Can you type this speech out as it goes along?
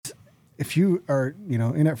if you are,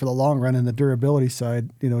 in it for the long run and the durability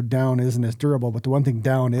side, down isn't as durable. But the one thing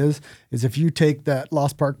down is if you take that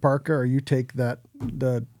Lost Park Parka or you take the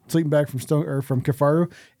sleeping bag from from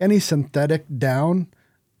Kifaru, any synthetic down,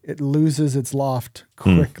 it loses its loft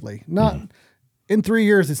quickly. Not in 3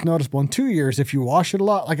 years, it's noticeable. In 2 years, if you wash it a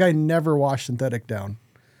lot, like I never wash synthetic down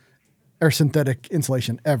or synthetic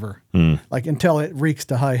insulation ever, like until it reeks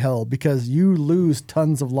to high hell, because you lose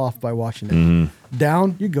tons of loft by washing it.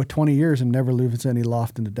 Down, you go 20 years and never lose any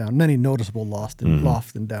loft into down, any noticeable loft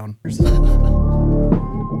in down.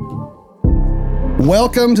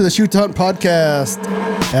 Welcome to the Shoot to Hunt podcast.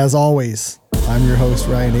 As always, I'm your host,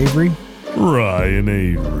 Ryan Avery.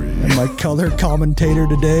 And my color commentator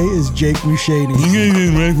today is Jake Mushaney.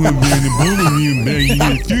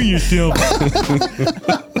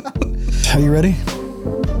 Are you ready?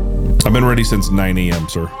 I've been ready since 9 a.m.,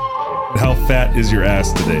 sir. How fat is your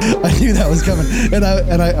ass today? I knew that was coming, and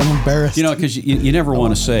I'm embarrassed. Because you never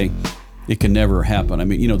want to say it can never happen. I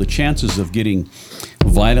mean, the chances of getting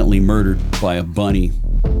violently murdered by a bunny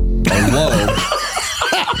are low,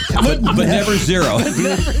 but never zero.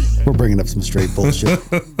 We're bringing up some straight bullshit.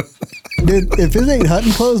 Dude, if it ain't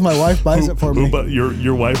hunting clothes, my wife buys it for me.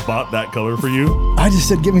 Your wife bought that color for you? I just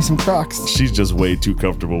said, give me some Crocs. She's just way too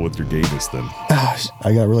comfortable with your gayness then. Gosh,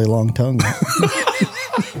 I got a really long tongue.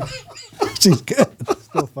 She's good.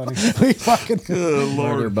 Still funny. We fucking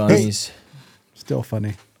murder bunnies. Hey, still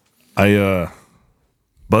funny.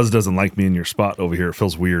 Buzz doesn't like me in your spot over here. It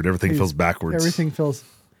feels weird. Everything feels backwards. Everything feels.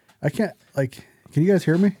 I can't Can you guys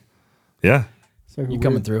hear me? Yeah.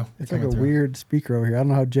 Coming through. It's like a weird speaker over here. I don't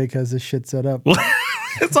know how Jake has this shit set up.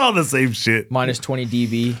 It's all the same shit. Minus 20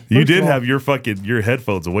 dB. You did have your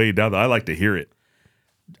headphones way down. I like to hear it.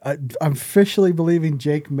 I'm officially believing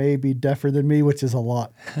Jake may be deafer than me, which is a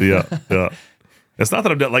lot. Yeah. It's not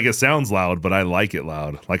that I'm like it sounds loud, but I like it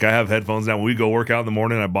loud. Like I have headphones now. When we go work out in the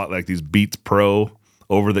morning, I bought like these Beats Pro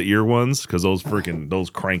over the ear ones because those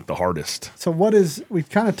crank the hardest. So we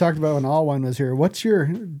kind of talked about when Allwine was here. What's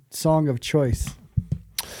your song of choice?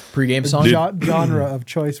 Pre-game song? Genre of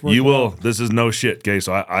choice. You will. This is no shit. Okay,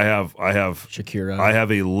 so I have Shakira. I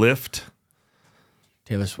have a Lyft.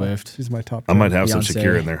 Taylor Swift. She's my top. I might have Beyonce. some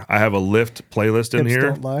Shakira in there. I have a Lyft playlist in here,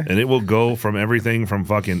 don't lie. and it will go from everything from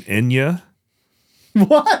fucking Enya.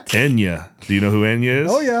 What? Enya. Do you know who Enya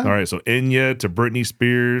is? Oh, yeah. All right, so Enya to Britney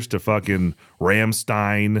Spears to fucking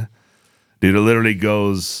Rammstein. Dude, it literally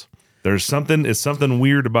goes, it's something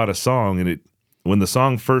weird about a song, and when the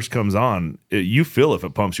song first comes on, you feel if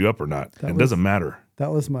it pumps you up or not. It doesn't matter.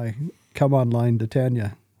 That was my come on line to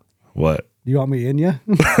Tanya. What? You want me in ya?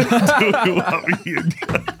 Do you want me in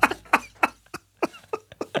ya?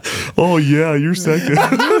 Oh, yeah, you're second.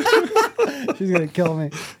 She's going to kill me.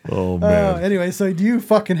 Oh, man. Anyway, so do you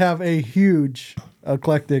fucking have a huge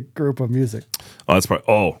eclectic group of music? Oh, that's probably,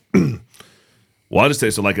 well, I'll just say,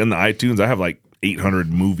 so like in the iTunes, I have like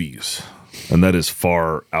 800 movies, and that is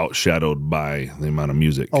far outshadowed by the amount of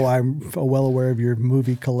music. Oh, I'm well aware of your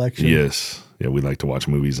movie collection. Yes. Yeah, we like to watch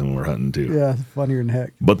movies and we're hunting too. Yeah, funnier than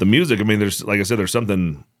heck. But the music, I mean, there's, like I said, there's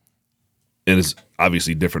something, and it's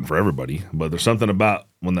obviously different for everybody, but there's something about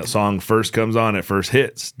when that song first comes on, it first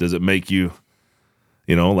hits. Does it make you,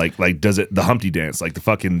 like does it, the Humpty Dance, like the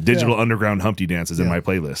fucking Digital Underground Humpty Dance is in my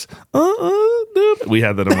playlist. We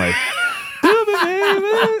had that on my,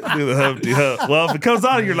 do the Humpty Hump. Well, if it comes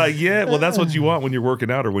on, you're like, yeah, well, that's what you want when you're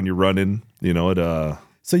working out or when you're running,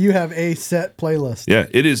 So you have a set playlist. Yeah,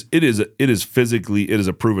 it is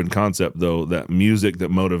a proven concept though that music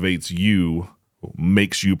that motivates you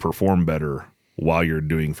makes you perform better while you're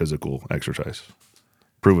doing physical exercise.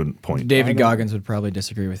 Proven point. David Goggins would probably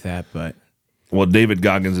disagree with that, but well, David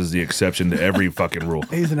Goggins is the exception to every fucking rule.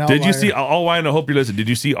 He's an outlier. Did you see Allwine? I hope you listened. Did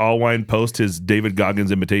you see Allwine post his David Goggins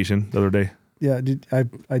imitation the other day? Yeah,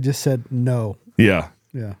 I just said no. Yeah.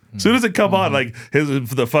 Yeah. As soon as it come on, like his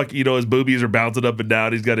boobies are bouncing up and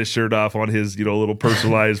down. He's got his shirt off on his, little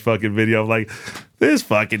personalized fucking video. I'm like, this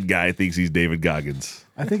fucking guy thinks he's David Goggins.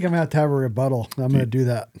 I think I'm going to have a rebuttal. I'm going to do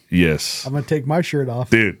that. Yes. I'm going to take my shirt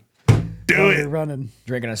off. Dude, do it. Running.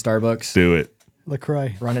 Drinking at Starbucks. Do it.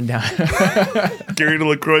 LaCroix. Running down. Carrying a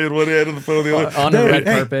LaCroix in one hand and the phone in the other. On the red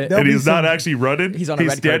carpet. And he's not actually running. He's on a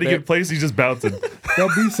red standing carpet. in place. He's just bouncing.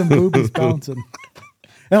 There'll be some boobies bouncing.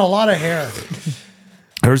 And a lot of hair.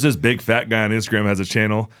 There's this big fat guy on Instagram has a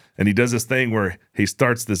channel, and he does this thing where he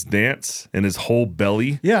starts this dance, and his whole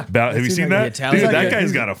belly. Yeah, have you seen that? Dude, that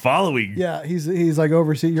guy's got a following. Yeah, he's like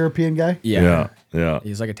overseas European guy. Yeah.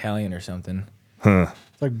 He's like Italian or something. Huh.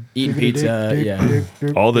 It's like eating pizza.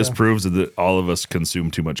 All this proves that all of us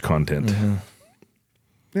consume too much content. Mm-hmm.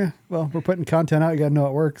 Yeah. Well, we're putting content out. You got to know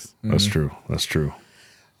it works. That's true. That's true.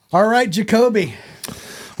 All right, Jacoby.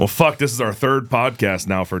 Well, fuck, this is our third podcast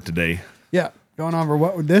now for today. Yeah, going on for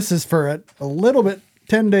what? This is for a little bit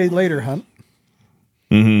 10-day later hunt.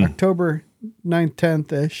 October 9th,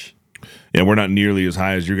 10th-ish. Yeah, we're not nearly as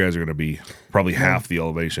high as you guys are going to be. Probably half the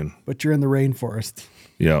elevation. But you're in the rainforest.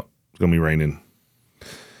 Yeah, it's going to be raining.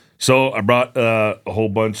 So I brought a whole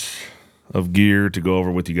bunch of gear to go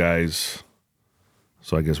over with you guys.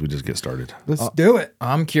 So I guess we just get started. Let's do it.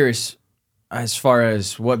 I'm curious as far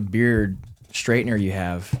as what beard straightener you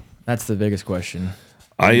have. That's the biggest question.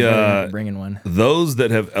 Bringing one. Those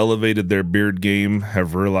that have elevated their beard game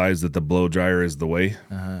have realized that the blow dryer is the way.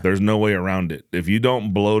 There's no way around it. If you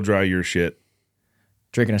don't blow dry your shit,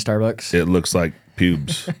 Drinking a Starbucks. it looks like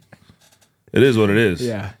pubes. It is what it is.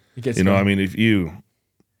 Yeah. It gets You know, going. I mean, if you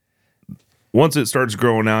once it starts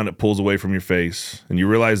growing out and it pulls away from your face and you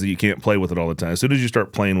realize that you can't play with it all the time. As soon as you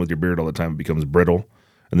start playing with your beard all the time, it becomes brittle.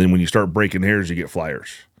 And then when you start breaking hairs, you get flyers.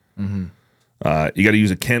 You got to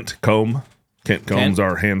use a Kent comb. Kent combs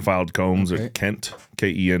are hand-filed combs at Kent,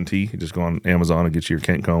 K-E-N-T. You just go on Amazon and get you your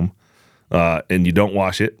Kent comb. And you don't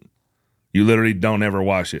wash it. You literally don't ever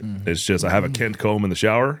wash it. It's just I have a Kent comb in the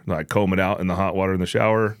shower. I comb it out in the hot water in the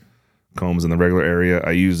shower. Combs in the regular area.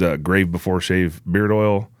 I use Grave Before Shave beard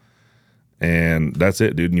oil. And that's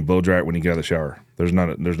it, dude. And you blow dry it when you get out of the shower. There's no,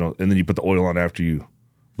 and then you put the oil on after you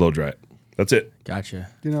blow dry it. That's it. Gotcha.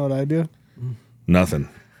 Do you know what I do? Nothing.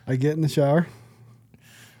 I get in the shower,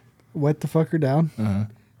 wet the fucker down,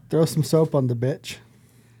 throw some soap on the bitch,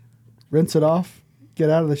 rinse it off, get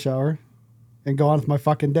out of the shower, and go on with my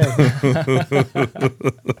fucking day.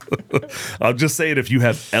 I'm just saying if you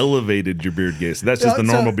have elevated your beard game. So that's just the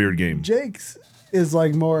normal beard game. Jake's is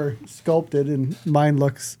like more sculpted, and mine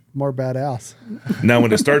looks more badass. Now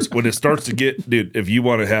when it starts to get, dude, if you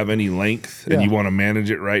want to have any length and Yeah. you want to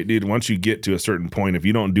manage it right, dude, once you get to a certain point, if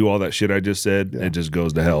you don't do all that shit I just said, it just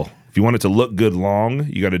goes to hell. If you want it to look good long,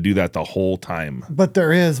 you got to do that the whole time. But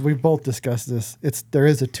we both discussed this. There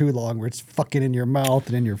is a too long where it's fucking in your mouth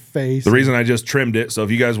and in your face. The reason I just trimmed it, so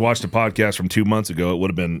if you guys watched a podcast from 2 months ago, it would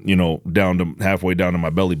have been, down to halfway down to my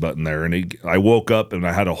belly button there. And I woke up and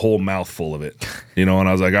I had a whole mouthful of it, and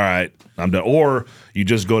I was like, all right, I'm done. Or you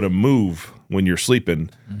just go to move when you're sleeping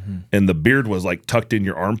and the beard was like tucked in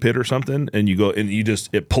your armpit or something, and you go and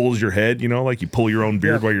it pulls your head, like you pull your own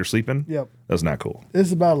beard while you're sleeping. Yep. That's not cool. This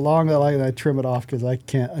is about long that I trim it off because I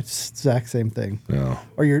can't. It's the exact same thing. No.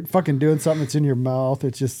 Or you're fucking doing something that's in your mouth.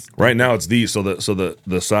 It's just Right now it's these. So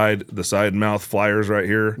the side mouth flyers right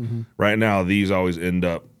here. Right now these always end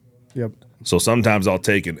up. Yep. So sometimes I'll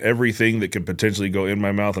take everything that could potentially go in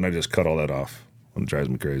my mouth and I just cut all that off. It drives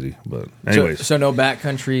me crazy. But anyways. So no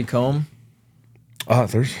backcountry comb?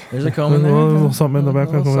 There's There's a comb in there? a little something in the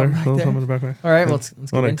backpack over there. something like A little that. something in the backpack. All right, let's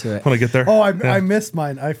get into it. When I get there. Oh, I missed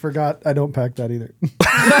mine. I forgot. I don't pack that either.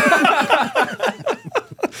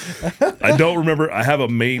 I don't remember. I have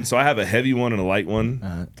so I have a heavy one and a light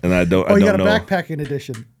one, and I don't. Oh, I you don't got a know. backpacking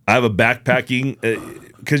edition. I have a backpacking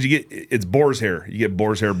because it's boar's hair. You get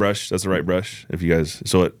boar's hair brush. That's the right brush. If you guys,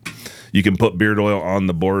 you can put beard oil on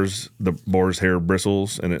the boar's hair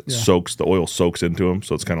bristles, and it the oil soaks into them,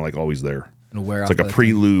 so it's kind of like always there. And wear It's off like a the-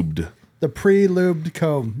 pre-lubed. The pre-lubed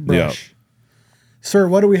comb brush. Sir,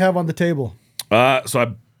 what do we have on the table? So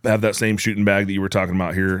I have that same shooting bag that you were talking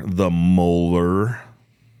about here, the molar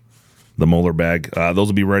bag. Those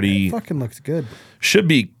will be ready. Fucking looks good. Should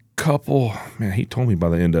be couple. Man, he told me by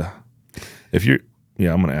the end of. I'm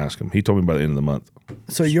gonna ask him. He told me by the end of the month.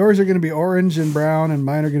 So yours are going to be orange and brown, and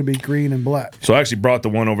mine are going to be green and black. So I actually brought the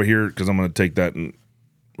one over here because I'm gonna take that and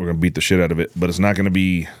we're gonna beat the shit out of it. But it's not gonna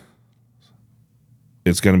be.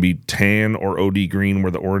 It's gonna be tan or OD green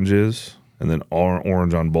where the orange is, and then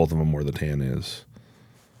orange on both of them where the tan is.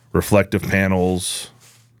 Reflective panels,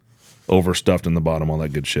 overstuffed in the bottom, all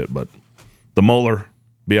that good shit. But the molar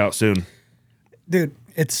be out soon. Dude,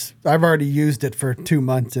 I've already used it for 2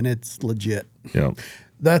 months, and it's legit. Yeah.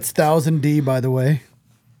 That's 1000D, by the way.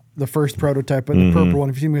 The first prototype, but the purple one.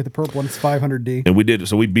 If you see me with the purple one, it's 500D. And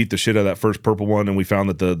we beat the shit out of that first purple one, and we found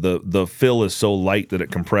that the fill is so light that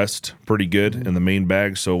it compressed pretty good in the main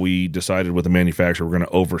bag. So we decided with the manufacturer we're going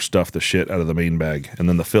to overstuff the shit out of the main bag, and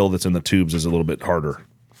then the fill that's in the tubes is a little bit harder.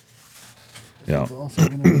 Yeah.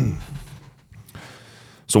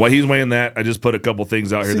 So while he's weighing that, I just put a couple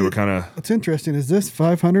things out here that were kind of. What's interesting is this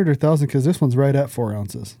 500 or 1000 because this one's right at 4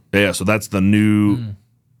 ounces. Yeah, so that's the new.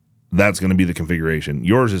 That's going to be the configuration.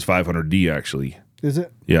 Yours is 500D actually. Is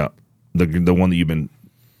it? Yeah, the one that you've been,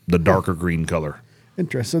 the darker green color.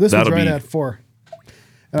 Interesting. So this That'll one's right be- at 4.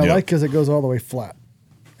 And I like because it goes all the way flat.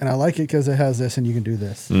 And I like it because it has this and you can do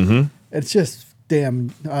this. Mm-hmm. It's just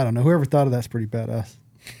damn, I don't know. Whoever thought of that's pretty badass.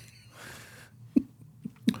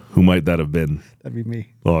 Who might that have been? That'd be me.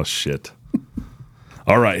 Oh, shit.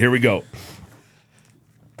 All right, here we go.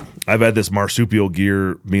 I've had this marsupial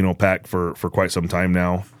gear Beano pack for quite some time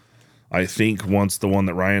now. I think once the one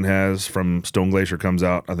that Ryan has from Stone Glacier comes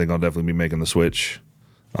out, I think I'll definitely be making the switch.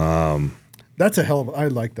 That's a hell of I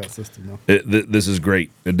like that system, though. This is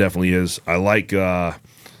great. It definitely is. I like...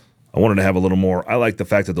 I wanted to have a little more. I like the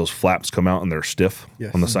fact that those flaps come out and they're stiff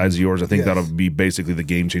on the sides of yours. I think that'll be basically the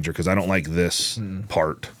game changer because I don't like this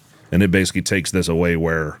part. And it basically takes this away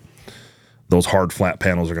where those hard flat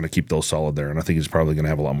panels are going to keep those solid there. And I think he's probably going to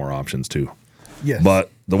have a lot more options too. Yes. But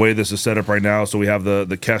the way this is set up right now, so we have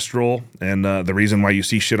the Kestrel. And the reason why you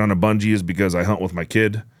see shit on a bungee is because I hunt with my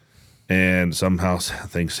kid. And somehow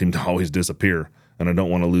things seem to always disappear. And I don't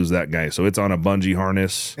want to lose that guy. So it's on a bungee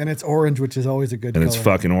harness. And it's orange, which is always a good color. And it's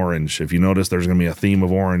fucking orange. If you notice, there's going to be a theme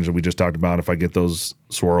of orange that we just talked about. If I get those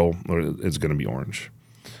swirl, it's going to be orange.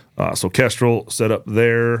 So Kestrel set up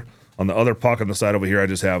there. On the other pocket on the side over here, I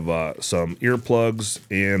just have some earplugs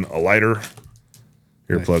and a lighter.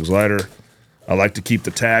 Earplugs, lighter. I like to keep the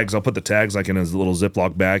tags. I'll put the tags like in a little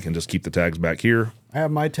Ziploc bag and just keep the tags back here. I have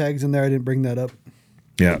my tags in there. I didn't bring that up.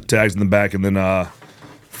 Yeah, tags in the back. And then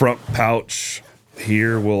front pouch.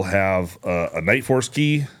 Here we'll have a Night Force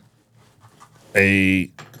key,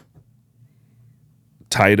 a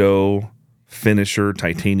Taito finisher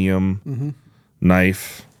titanium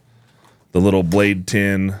knife, the little blade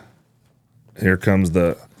tin. Here comes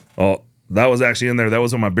that was actually in there. That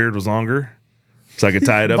was when my beard was longer, so I could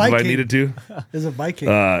tie it up if I needed to. There's a Viking.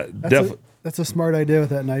 That's a smart idea with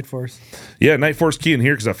that Night Force. Yeah, Night Force key in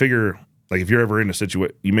here because I figure like if you're ever in a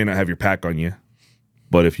situation, you may not have your pack on you,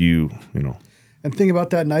 but if you know. And think about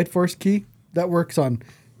that Night Force key. That works on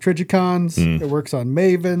Trigicons. It works on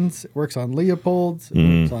Mavens. It works on Leopolds. It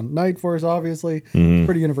works on Night Force, obviously. It's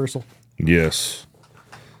pretty universal. Yes.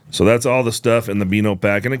 So that's all the stuff in the Beano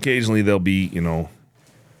pack. And occasionally there'll be, I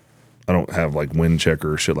don't have like wind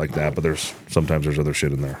checker or shit like that, but sometimes there's other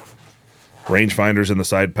shit in there. Rangefinder's in the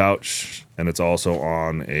side pouch. And it's also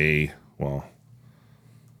on we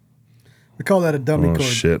call that a dummy cord. Oh,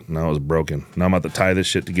 shit. Now it was broken. Now I'm about to tie this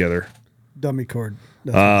shit together. Dummy cord.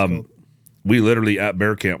 We literally at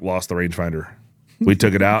bear camp lost the rangefinder. We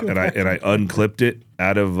took it out and I unclipped it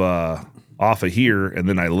out of off of here, and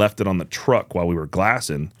then I left it on the truck while we were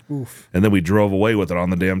glassing. Oof. And then we drove away with it on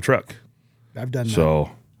the damn truck. I've done that. So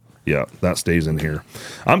yeah, that stays in here.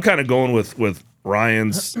 I'm kind of going with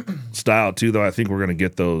Ryan's style too, though. I think we're gonna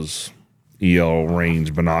get those EL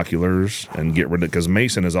range binoculars and get rid of it because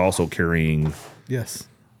Mason is also carrying. Yes.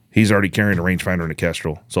 He's already carrying a rangefinder and a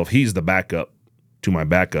Kestrel. So if he's the backup to my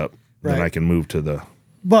backup, then I can move to the...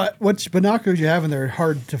 But which binoculars you have in there are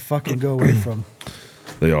hard to fucking go away from.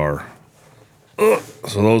 They are.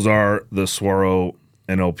 So those are the Swaro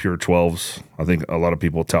NL Pure 12s. I think a lot of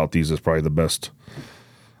people tout these as probably the best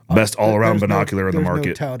all-around binocular in the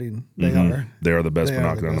market. No touting. They are. They are the best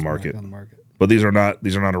binocular on the market. But these are not a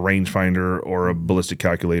rangefinder or a ballistic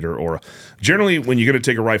calculator or... Generally, when you're going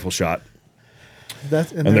to take a rifle shot...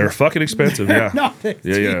 And they're fucking expensive, yeah. Not cheap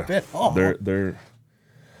at all. They're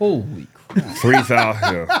holy crap.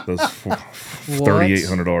 $3,000, yeah. Those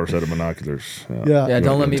 $3,800 set of binoculars. Yeah.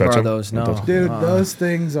 Don't let me borrow those. No, dude, those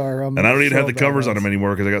things are. And I don't even have the covers on them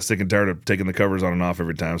anymore because I got sick and tired of taking the covers on and off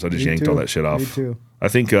every time. So I just yanked all that shit off. Me too. I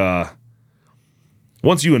think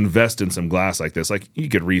once you invest in some glass like this, like you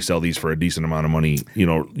could resell these for a decent amount of money.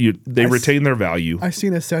 They retain their value. I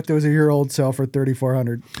seen a set that was a year old sell for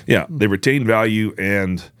 $3,400. Yeah, they retain value,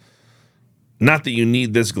 and not that you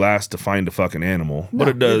need this glass to find a fucking animal, but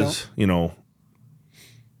it does. It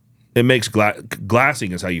makes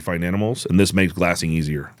glassing is how you find animals, and this makes glassing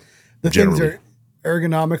easier. The things are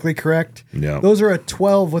ergonomically correct. Yeah, those are a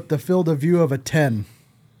 12 with the field of view of a 10.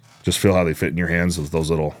 Just feel how they fit in your hands with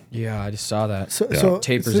those little. Yeah, I just saw that. So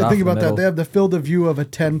tapers off. Think about that. They have the field of view of a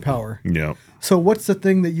 10 power. Yeah. So what's the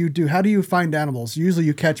thing that you do? How do you find animals? Usually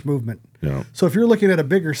you catch movement. Yeah. So if you're looking at a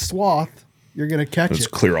bigger swath, you're going to catch it. It's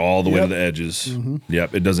clear all the way to the edges. Mm-hmm.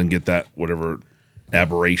 Yep. It doesn't get that whatever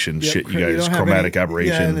aberration shit you guys, chromatic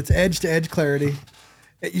aberration. Yeah, and it's edge to edge clarity.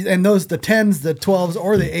 And the 10s, the 12s,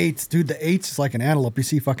 or the 8s, dude, the 8s is like an antelope. You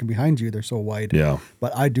see fucking behind you, they're so wide. Yeah.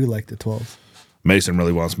 But I do like the 12s. Mason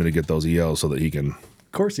really wants me to get those ELs so that he can.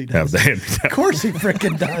 Of course he does. Have the handicap. Of course he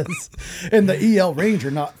freaking does. And the EL range are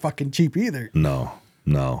not fucking cheap either. No.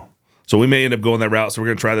 So we may end up going that route. So we're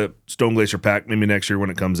going to try the Stone Glacier pack maybe next year when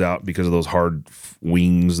it comes out because of those hard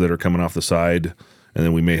wings that are coming off the side. And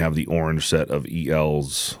then we may have the orange set of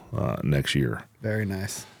ELs next year. Very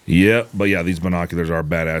nice. Yeah, but yeah, these binoculars are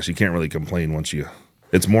badass. You can't really complain once you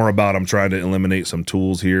It's more about I'm trying to eliminate some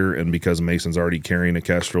tools here, and because Mason's already carrying a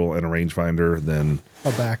Kestrel and a rangefinder, then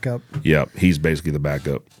A backup. yeah, he's basically the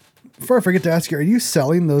backup. Before I forget to ask you, are you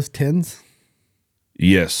selling those tins?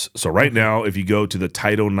 Yes. So right now, if you go to the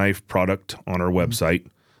Taito knife product on our website,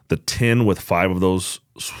 the tin with 5 of those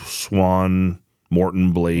Swan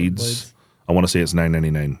Morton blades, I want to say it's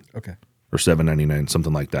 $9.99. Okay. Or $7.99,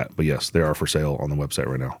 something like that. But yes, they are for sale on the website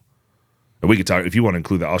right now. And we could talk if you want to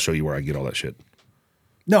include that. I'll show you where I get all that shit.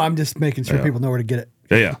 No, I'm just making sure people know where to get it.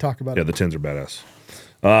 Yeah. Talk about it. Yeah, the tins are badass.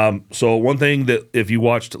 So one thing that if you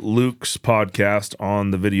watched Luke's podcast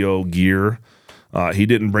on the video gear, he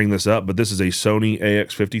didn't bring this up, but this is a Sony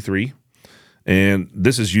AX53, and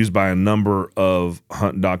this is used by a number of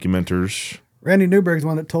hunt documenters. Randy Newberg's the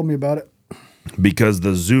one that told me about it. Because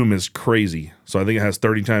the zoom is crazy. So I think it has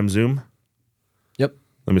 30 times zoom. Yep.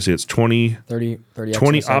 Let me see. It's 20 30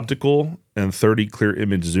 optical and 30 clear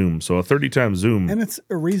image zoom. So a 30 times zoom. And it's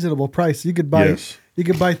a reasonable price. You could buy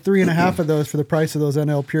 3.5 of those for the price of those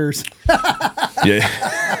NL Pures. Yeah,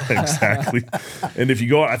 exactly. And if you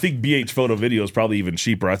go, I think BH Photo Video is probably even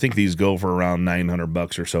cheaper. I think these go for around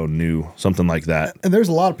 $900 or so new, something like that. And there's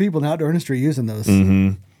a lot of people in the outdoor industry using those.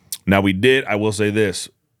 Mm-hmm. Now I will say this.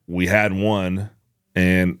 We had one,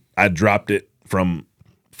 and I dropped it from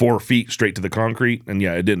 4 feet straight to the concrete, and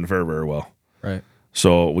yeah, it didn't fare very well. Right.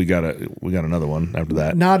 So we got another one after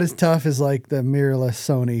that. Not as tough as like the mirrorless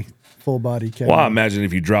Sony full body camera. Well, I imagine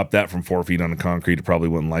if you dropped that from 4 feet on the concrete, it probably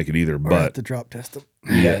wouldn't like it either. But have to drop test them.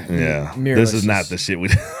 Yeah. This is not the shit we.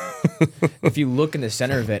 If you look in the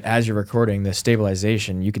center of it as you're recording the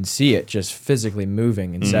stabilization, you can see it just physically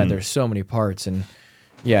moving inside. There's so many parts, and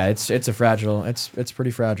yeah, it's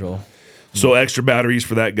pretty fragile. So extra batteries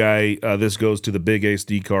for that guy. This goes to the big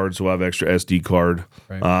SD card, so we'll have extra SD card.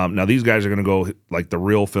 Right. Now these guys are going to go like the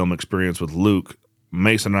real film experience with Luke.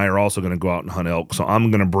 Mason and I are also going to go out and hunt elk. So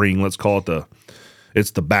I'm going to bring, let's call it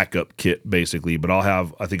it's the backup kit basically. But I'll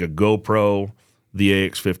have, I think, a GoPro, the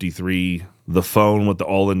AX53, the phone with the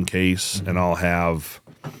all-in case, and I'll have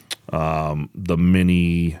the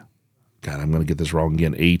mini. God, I'm going to get this wrong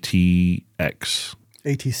again. ATX.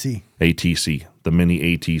 ATC. The mini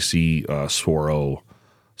ATC Swaro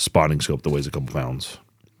spotting scope that weighs a couple pounds.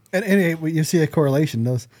 And anyway, you see a correlation.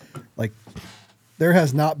 Those, like, there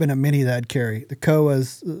has not been a mini that I'd carry. The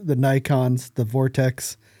Kowas, the Nikons, the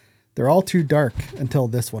Vortex, they're all too dark until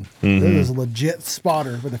this one. Mm-hmm. This is a legit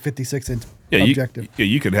spotter with a 56-inch objective.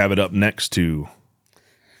 You could have it up next to.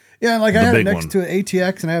 Yeah, like I have it next to an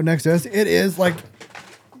ATX and I have next to this. It is like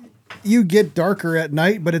you get darker at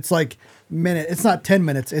night, but it's like it's not 10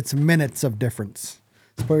 minutes, it's minutes of difference.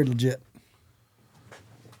 It's pretty legit.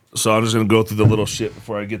 So I'm just going to go through the little shit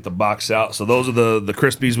before I get the box out. So those are the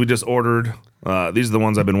Crispies we just ordered. These are the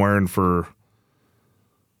ones I've been wearing for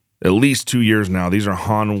at least 2 years now. These are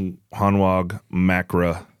Hanwag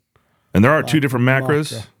Macra. And there are two different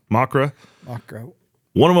Macras. Macra.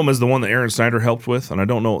 One of them is the one that Aaron Snyder helped with. And I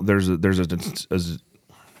don't know, there's a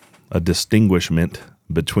distinguishment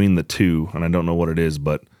between the two. And I don't know what it is,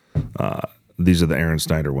 but these are the Aaron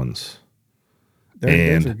Snyder ones.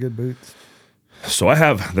 Those are good boots. So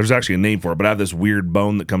there's actually a name for it, but I have this weird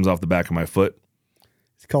bone that comes off the back of my foot.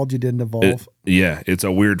 It's called You Didn't Evolve. It's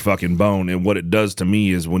a weird fucking bone. And what it does to me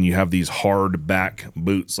is when you have these hard back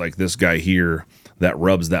boots like this guy here, that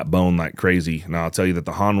rubs that bone like crazy. Now, I'll tell you that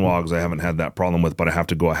the Hanwags I haven't had that problem with, but I have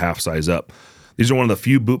to go a half size up. These are one of the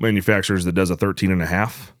few boot manufacturers that does a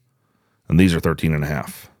 13.5, and these are 13.5.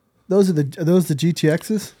 Are those the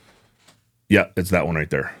GTXs? Yeah, it's that one right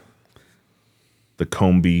there. The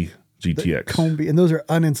Combi GTX. And those are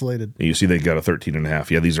uninsulated. And you see they got a 13.5.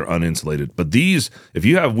 Yeah, these are uninsulated. But these, if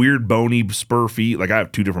you have weird bony spur feet, like I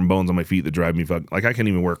have 2 different bones on my feet that drive me like I can't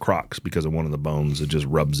even wear Crocs because of one of the bones. It just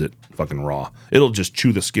rubs it fucking raw. It'll just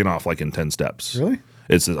chew the skin off like in 10 steps. Really?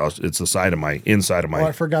 It's the side of my inside of my. Oh,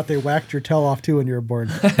 I forgot they whacked your tail off too when you were born.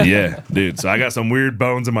 Yeah, dude. So I got some weird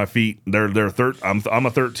bones in my feet. I'm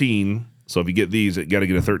a 13. So if you get these, you got to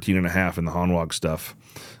get a 13.5 in the Hanwag stuff.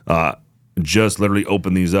 Just literally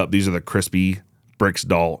open these up. These are the Crispy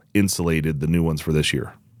Bricksdoll insulated, the new ones for this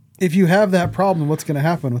year. If you have that problem, what's going to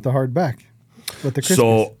happen with the hard back? With the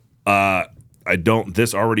Crispies? So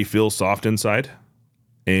this already feels soft inside.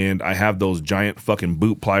 And I have those giant fucking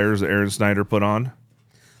boot pliers that Aaron Snyder put on.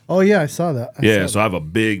 Oh, yeah, I saw that.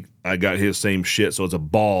 I got his same shit. So it's a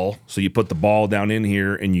ball. So you put the ball down in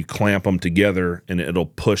here and you clamp them together and it'll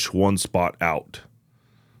push one spot out.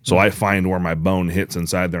 So I find where my bone hits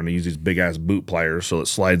inside there, and I use these big-ass boot pliers, so it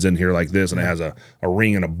slides in here like this, and it has a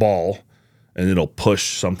ring and a ball, and it'll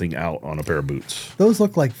push something out on a pair of boots. Those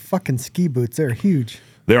look like fucking ski boots. They're huge.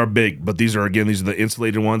 They are big, but these are the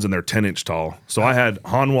insulated ones, and they're 10-inch tall. So I had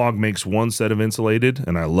Hanwag makes one set of insulated,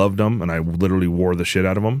 and I loved them, and I literally wore the shit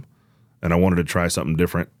out of them, and I wanted to try something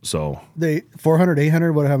different. So They 400,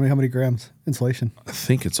 800. How many grams insulation? I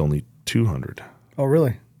think it's only 200. Oh,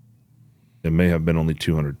 really? It may have been only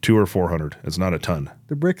 200, 200 or 400. It's not a ton.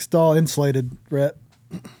 The brick stall insulated, Rhett.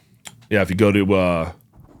 Yeah, if you go to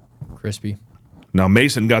Crispy. now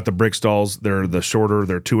Mason got the brick stalls. They're the shorter.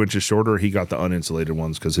 They're 2 inches shorter. He got the uninsulated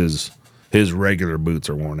ones because his regular boots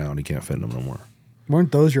are worn out. He can't fit in them no more.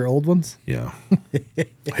 Weren't those your old ones? Yeah,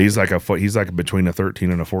 he's like between a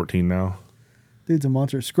 13 and a 14 now. Dude's a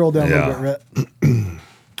monster. Scroll down a little bit, Rhett.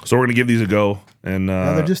 So we're gonna give these a go, and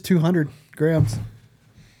No, they're just 200 grams.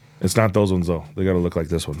 it's not those ones though. They got to look like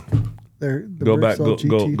this one. They're the Go back. Brickstall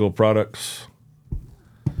Go GT. go products.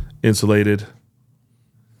 Insulated.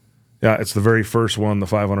 Yeah, it's the very first one, the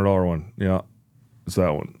 $500 one. Yeah, it's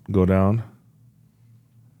that one. Go down.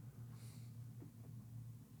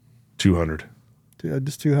 200.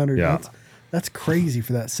 Just 200. Yeah. That's crazy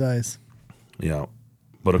for that size. Yeah,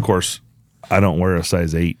 but of course, I don't wear a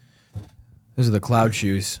size 8. Those are the cloud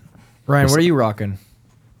shoes. Ryan, what are you rocking?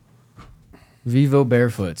 Vivo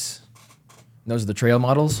Barefoots. Those are the trail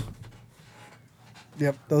models.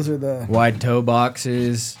 Yep, those are the Wide toe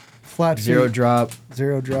boxes. flat Zero feet, drop.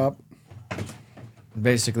 zero drop.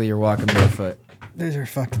 Basically, you're walking barefoot. These are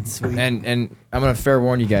fucking sweet. And I'm gonna fair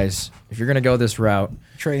warn you guys, if you're gonna go this route,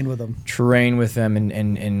 Train with them. train with them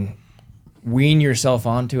and wean yourself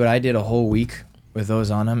onto it. I did a whole week with those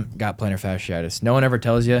on them. Got plantar fasciitis. No one ever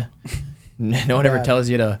tells you. No one ever Bad. tells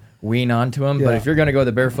you to wean onto them. But Yeah. if you're gonna go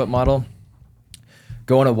the barefoot model,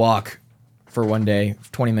 go on a walk for one day,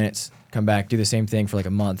 20 minutes, come back, do the same thing for like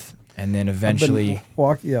a month, and then eventually, Yep.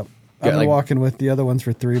 I've Yeah, been like- walking with the other ones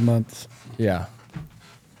for 3 months. yeah.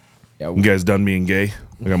 You guys done being gay?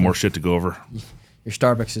 I got more shit to go over. Your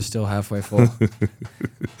Starbucks is still halfway full.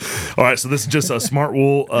 All right, so this is just a smart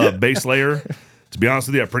wool base layer. To be honest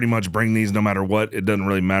with you, I pretty much bring these no matter what. It doesn't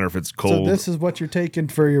really matter if it's cold. So this is what you're taking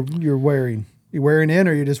for your wearing. You wearing in,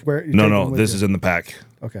 or you just wear? No, this is in the pack.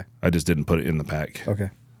 Okay. I just didn't put it in the pack. Okay.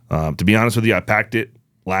 To be honest with you, I packed it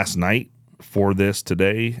last night for this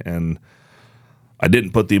today, and I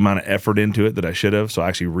didn't put the amount of effort into it that I should have. So I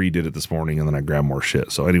actually redid it this morning, and then I grabbed more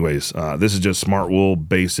shit. So, anyways, this is just smart wool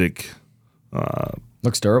basic.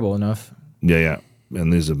 Looks durable enough. Yeah,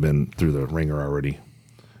 and these have been through the ringer already.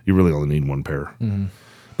 You really only need one pair.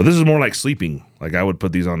 But this is more like sleeping. Like I would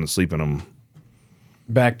put these on and sleep in them.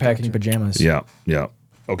 Backpacking pajamas. Yeah.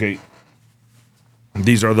 Okay.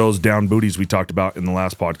 These are those down booties we talked about in the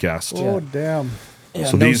last podcast. Oh damn. Yeah,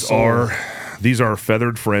 So no these sole. are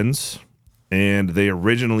Feathered Friends, and they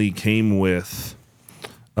originally came with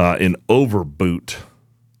an overboot.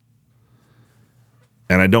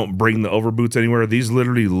 And I don't bring the overboots anywhere. These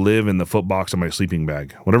literally live in the foot box of my sleeping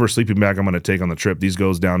bag. Whatever sleeping bag I'm going to take on the trip, these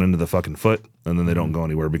goes down into the fucking foot, and then they don't go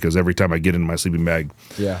anywhere because every time I get into my sleeping bag,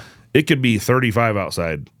 Yeah. it could be 35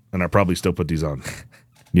 outside, and I probably still put these on.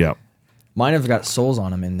 Yeah. Mine have got soles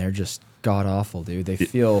on them, and they're just god awful, dude. They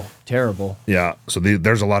feel terrible. Yeah. So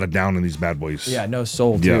there's a lot of down in these bad boys. Yeah, no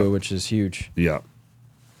sole too, Yeah. which is huge. Yeah.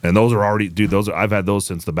 And those are already, dude, I've had those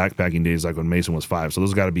since the backpacking days, like when Mason was 5. So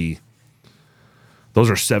those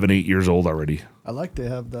are 7-8 years old already. I like to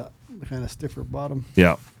have that kind of stiffer bottom.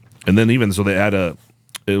 Yeah. And then even, so they had it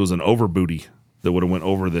was an over booty that would have went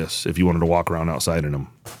over this if you wanted to walk around outside in them.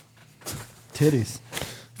 Titties.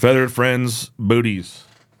 Feathered Friends booties.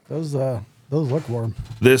 Those look warm.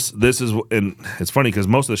 This is, and it's funny because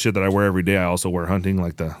most of the shit that I wear every day, I also wear hunting,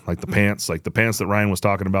 like the pants. Like the pants that Ryan was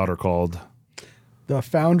talking about are called, The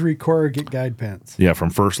Foundry Corrugate Guide Pants. yeah, from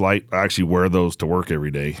First Light. I actually wear those to work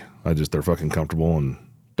every day. They're fucking comfortable, and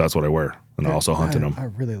that's what I wear. And I also hunt in them. I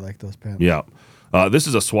really like those pants. Yeah. This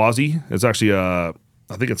is a Swazi. It's actually I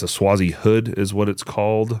think it's a Swazi hood is what it's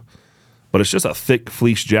called. But it's just a thick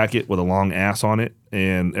fleece jacket with a long ass on it.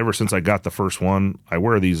 And ever since I got the first one, I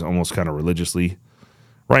wear these almost kind of religiously.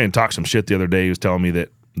 Ryan talked some shit the other day. He was telling me that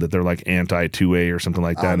they're like anti-2A or something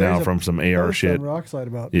like that now from some AR post shit. on Rockslide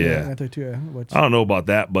about Yeah. anti-2A. Which I don't know about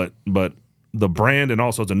that, but the brand, and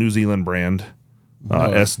also it's a New Zealand brand.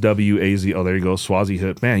 SWAZ. Oh, there you go. Swazi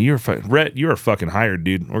hood. Man, Rhett, you're fucking hired,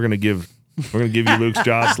 dude. We're gonna give you Luke's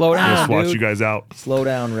job. Slow down, We'll swatch dude. you guys out. Slow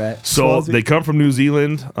down, Rhett. So Swazi. they come from New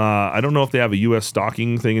Zealand. I don't know if they have a U.S.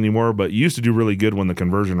 stocking thing anymore, but you used to do really good when the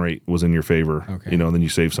conversion rate was in your favor. Okay. Then you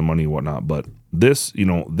save some money and whatnot. But this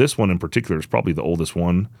one in particular is probably the oldest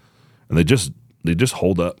one, and they just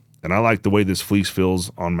hold up. And I like the way this fleece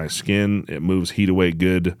feels on my skin. It moves heat away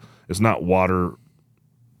good. It's not water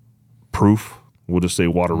proof. We'll just say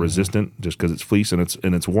water resistant, just because it's fleece and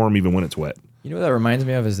it's warm even when it's wet. You know what that reminds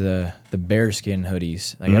me of is the bearskin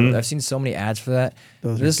hoodies. Like I've seen so many ads for that.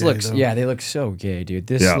 Those are gay, though. Yeah, they look so gay, dude.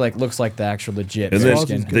 This looks like the actual legit And then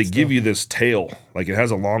bearskin. they give you this tail, like it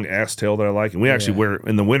has a long ass tail that I like, and we actually wear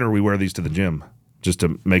in the winter. We wear these to the gym just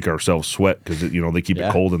to make ourselves sweat because they keep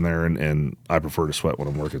it cold in there, and I prefer to sweat when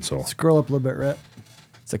I'm working. So Scroll up a little bit, Rhett.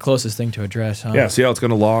 It's the closest thing to a dress, huh? yeah, see how it's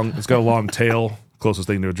got a long tail. Closest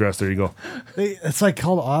thing to a dress. There you go. It's like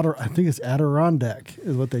called I think it's Adirondack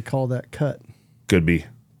is what they call that cut. Could be.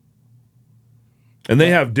 And they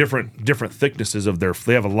have different thicknesses of their.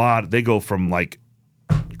 They have a lot. They go from like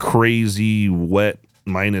crazy wet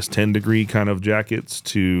 -10 degree kind of jackets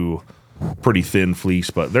to pretty thin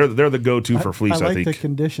fleece, but they're the go-to for fleece. I like think the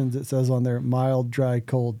conditions it says on there: mild, dry,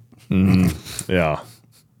 cold. Yeah.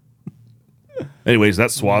 Anyways,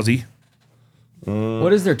 that's Swazi.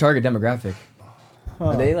 What is their target demographic?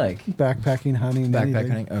 Are they like Backpacking, hunting, backpack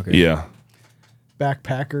anything. hunting? Okay. Yeah.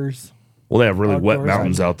 Backpackers, Well, they have really wet Outdoors.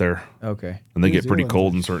 mountains out there, Okay. and they New get pretty Zealand's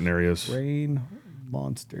cold a in certain areas. rain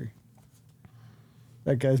monster.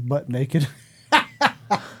 That guy's butt naked.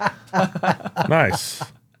 Nice.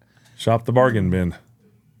 Shop the bargain bin.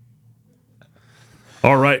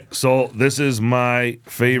 All right, so this is my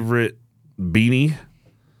favorite beanie.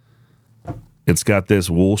 It's got this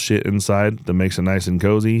wool shit inside that makes it nice and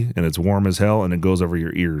cozy, and it's warm as hell, and it goes over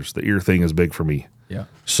your ears. The ear thing is big for me. Yeah.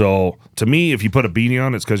 So to me, if you put a beanie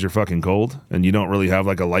on, it's because you're fucking cold, and you don't really have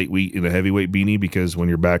like a lightweight and a heavyweight beanie because when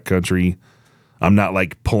you're backcountry, I'm not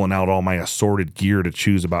like pulling out all my assorted gear to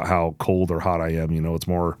choose about how cold or hot I am. It's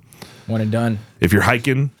more One and done. if you're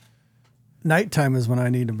hiking. Nighttime is when I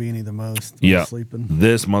need a beanie the most. when I'm Yeah, sleeping.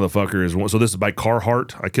 this motherfucker is one. So this is by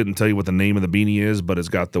Carhartt. I couldn't tell you what the name of the beanie is, but it's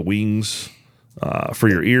got the wings for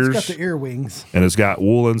your ears. It's got the ear wings. And it's got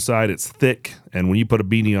wool inside. It's thick, and when you put a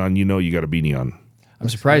beanie on, you got a beanie on. I'm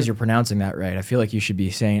surprised you're pronouncing that right. I feel like you should be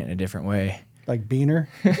saying it in a different way. Like beaner.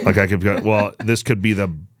 Like I could go. Well, this could be the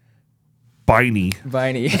Biney.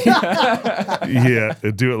 Viney. Yeah,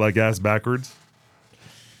 do it like ass backwards.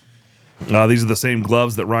 These are the same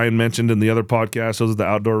gloves that Ryan mentioned in the other podcast. Those are the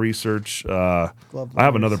Outdoor Research. I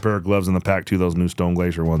have another pair of gloves in the pack too. Those new Stone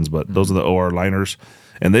Glacier ones, but those are the OR liners,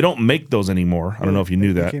 and they don't make those anymore. I don't know if you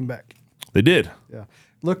knew They that. came back. They did. Yeah.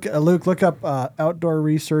 Luke, look up Outdoor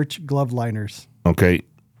Research glove liners. Okay.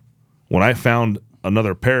 When I found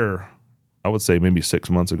another pair, I would say maybe 6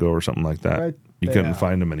 months ago or something like that. Right You there. couldn't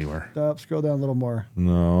find them anywhere. Up, scroll down a little more.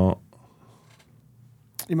 No.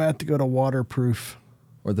 You might have to go to waterproof.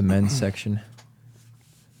 Or the men's section.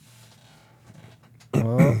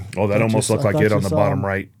 Oh, Oh, that almost looked like it on the bottom them.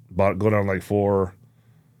 right. Go down like 4.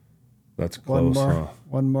 That's One close. more. Huh?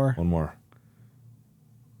 One more. One more.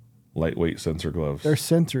 Lightweight sensor gloves. They're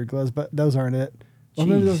sensor gloves, but those aren't it. Well,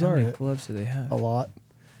 maybe those how are many it. gloves do they have? A lot.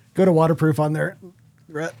 Go to waterproof on there.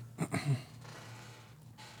 Rhett.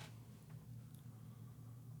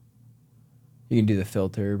 You can do the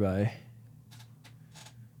filter by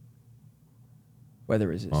weather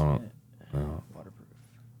resistant. Waterproof.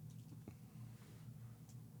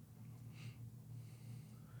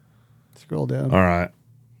 Scroll down. All right.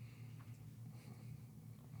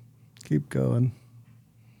 Keep going.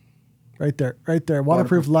 Right there. Right there.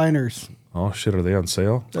 Waterproof liners. Oh, shit. Are they on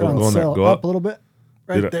sale? They're on on there. sale. Go Up up. a little bit.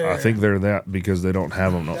 Right Dude, there. I think they're that because they don't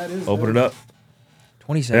have them. No. That is Open it those. up.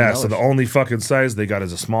 $27. Yeah, so the only fucking size they got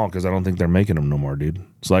is a small because I don't think they're making them no more, dude.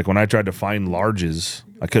 It's like when I tried to find larges,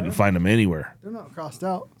 I couldn't find them anywhere. They're not crossed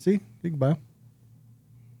out. See? You can buy them.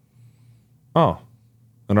 Oh.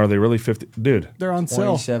 And are they really 50? Dude, They're on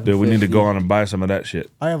sale. dude, we need to go on and buy some of that shit.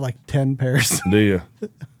 I have like 10 pairs. Do you?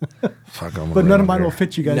 Fuck, I'm But none of mine will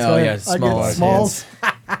fit you guys. No, so yeah, I small get smalls.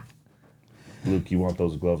 Luke, you want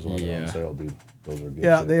those gloves when they're on Yeah. sale, dude. Those are good.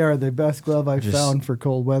 Yeah, shit. they are the best glove I've Just- found for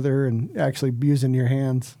cold weather and actually using your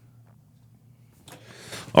hands.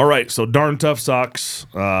 All right, so Darn Tough Socks.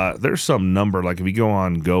 There's some number. Like if you go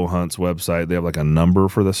on Go Hunt's website, they have like a number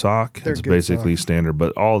for the sock. They're It's good basically socks. standard.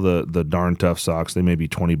 But all the Darn Tough Socks, they may be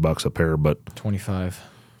 $20 a pair, but 25.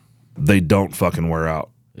 they don't fucking wear out.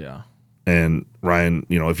 Yeah. And Ryan,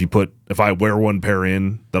 if I wear one pair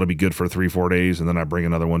in, that'll be good for 3-4 days, and then I bring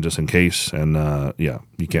another one just in case. And yeah,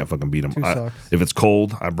 you can't fucking beat them. Two socks. If it's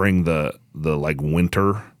cold, I bring the like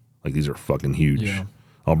winter. Like these are fucking huge. Yeah.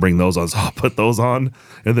 I'll bring those on. So I'll put those on,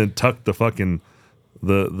 and then tuck the fucking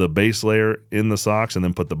the base layer in the socks, and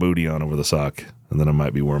then put the booty on over the sock, and then it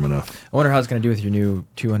might be warm enough. I wonder how it's going to do with your new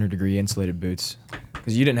 200-degree insulated boots.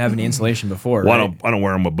 Because you didn't have any insulation before, Well, right? I don't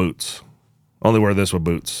wear them with boots. I only wear this with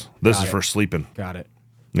boots. This Got is it. for sleeping. Got it.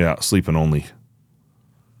 Yeah, sleeping only.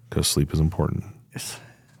 Because sleep is important. Yes.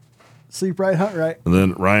 Sleep right, hunt right. And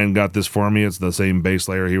then Ryan got this for me. It's the same base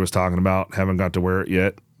layer he was talking about. Haven't got to wear it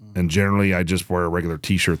yet. And generally, I just wear a regular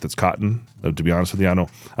T-shirt that's cotton. To be honest with you,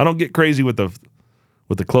 I don't get crazy with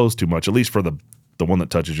the clothes too much. At least for the one that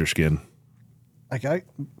touches your skin. Like I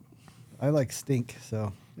like stink,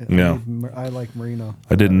 so Yeah. I like merino.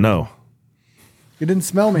 I didn't know. You didn't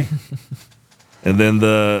smell me. And then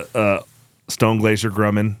the Stone Glacier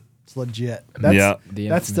Grumman. It's legit. Yeah.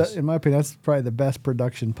 In my opinion, that's probably the best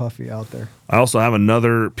production puffy out there. I also have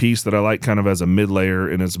another piece that I like kind of as a mid layer,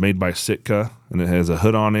 and it's made by Sitka, and it has a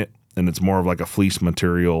hood on it, and it's more of like a fleece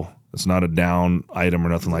material. It's not a down item or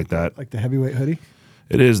nothing like that. Like the heavyweight hoodie.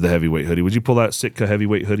 It is the heavyweight hoodie. Would you pull that Sitka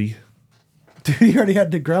heavyweight hoodie? Dude, you already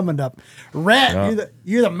had the Drummond up. Rat, Yeah.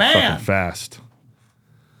 you're the man. Fucking fast.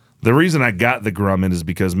 The reason I got the Grumman is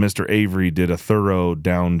because Mr. Avery did a thorough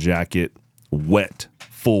down jacket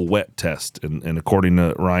full wet test. And according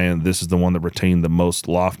to Ryan, this is the one that retained the most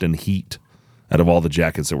loft and heat out of all the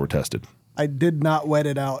jackets that were tested. I did not wet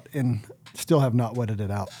it out and still have not wetted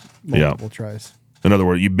it out. Multiple tries. In other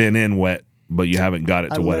words, you've been in wet, but you haven't got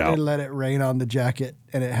it to wet out. I let it rain on the jacket,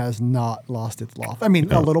 and it has not lost its loft. I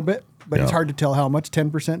mean, a little bit, but it's hard to tell how much.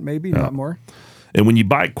 10% maybe, not more. And when you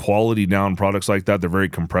buy quality down products like that, they're very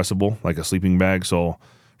compressible, like a sleeping bag. So,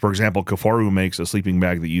 for example, Kafaru makes a sleeping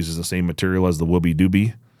bag that uses the same material as the Whoopie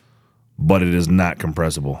Doobie, but it is not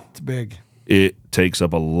compressible. It's big. It takes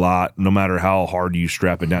up a lot, no matter how hard you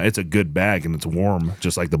strap it down. It's a good bag, and it's warm,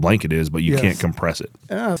 just like the blanket is, but you can't compress it.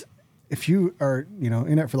 If you are,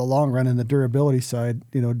 in it for the long run, and the durability side,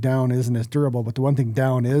 down isn't as durable. But the one thing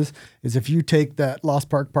down is if you take that Lost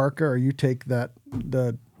Park Parka or you take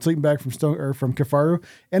the sleeping bag from Kafaru,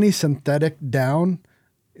 any synthetic down,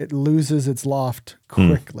 it loses its loft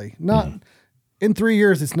quickly. Not in 3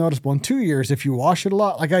 years, it's noticeable. In 2 years, if you wash it a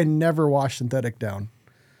lot, like I never wash synthetic down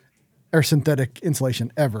or synthetic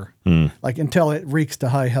insulation ever, like until it reeks to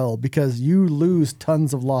high hell, because you lose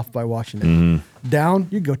tons of loft by washing it. Down,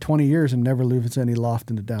 you go 20 years and never lose any loft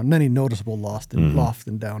in the down, any noticeable loft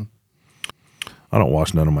in down. I don't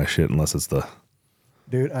wash none of my shit unless it's the...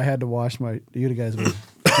 Dude, I had to wash you guys were...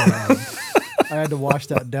 I had to wash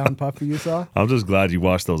that down puppy you saw. I'm just glad you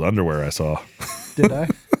washed those underwear I saw. Did I?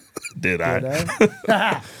 Did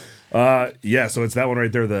I? Yeah, so it's that one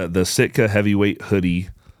right there, the Sitka heavyweight hoodie.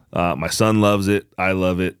 My son loves it. I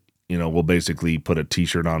love it. We'll basically put a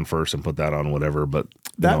T-shirt on first and put that on whatever. But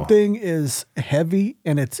that thing is heavy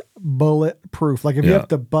and it's bulletproof. Like if you have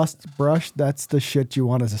to bust brush, that's the shit you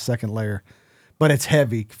want as a second layer. But it's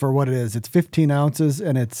heavy for what it is. It's 15 ounces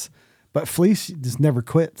but fleece just never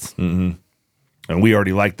quits. Mm-hmm. And we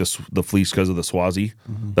already like the fleece because of the Swazi.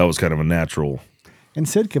 That was kind of a natural. And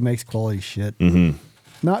Sitka makes quality shit.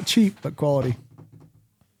 Not cheap, but quality.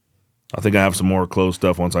 I think I have some more clothes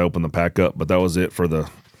stuff once I open the pack up, but that was it for the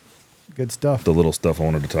good stuff. The little stuff I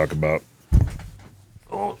wanted to talk about.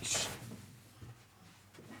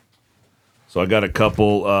 So I got a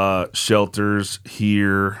couple shelters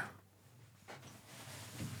here.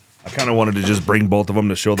 I kind of wanted to just bring both of them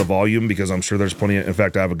to show the volume because I'm sure there's plenty. In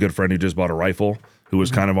fact, I have a good friend who just bought a rifle who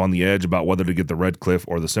was kind of on the edge about whether to get the Red Cliff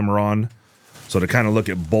or the Cimarron. So to kind of look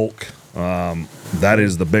at bulk, that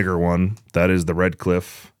is the bigger one. That is the Red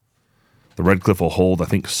Cliff. The Red Cliff will hold, I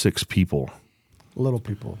think, 6 people. Little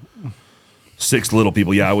people. 6 little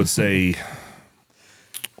people. Yeah, I would say.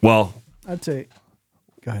 Well, I'd say.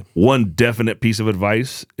 Go ahead. One definite piece of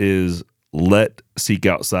advice is let Seek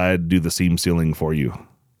Outside do the seam sealing for you.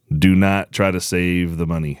 Do not try to save the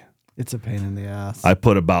money. It's a pain in the ass. I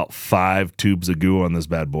put about 5 tubes of goo on this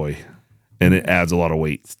bad boy, and it adds a lot of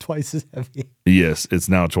weight. It's twice as heavy. Yes, it's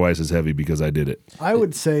now twice as heavy because I did it. I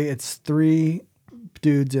would say it's 3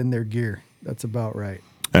 dudes in their gear. That's about right.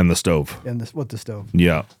 And the stove. And with the stove.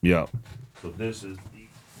 Yeah. So this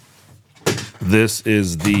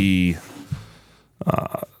is the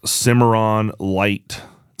Cimarron Light.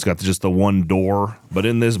 It's got just the one door, but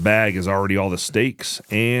in this bag is already all the stakes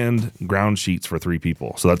and ground sheets for 3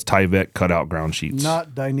 people. So that's Tyvek cutout ground sheets.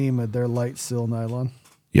 Not Dyneema. They're light seal nylon.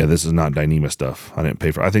 Yeah, this is not Dyneema stuff. I didn't pay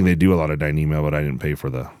for. I think they do a lot of Dyneema, but I didn't pay for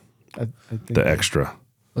the extra.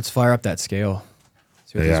 Let's fire up that scale.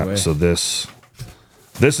 See what Yeah. So this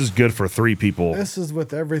is good for 3 people. This is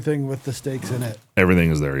with everything with the stakes in it. Everything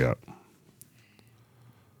is there. Yeah.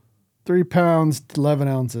 3 pounds, 11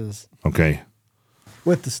 ounces. Okay.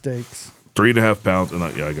 With the stakes. 3.5 pounds. And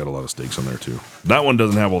I got a lot of steaks on there too. That one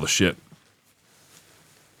doesn't have all the shit.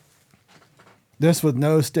 This with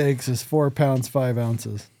no stakes is 4 pounds, 5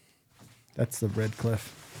 ounces. That's the Red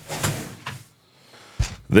Cliff.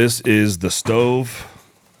 This is the stove.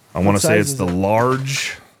 I want to say it's the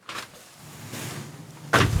large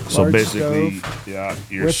So Large basically, stove yeah,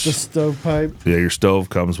 with the stovepipe. yeah, your stove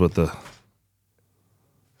comes with the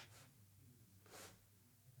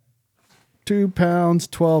 2 pounds,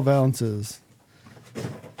 12 ounces.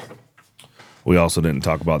 We also didn't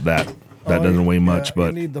talk about that. That Oh, doesn't weigh yeah, much, but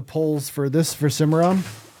you need the poles for this for Cimarron,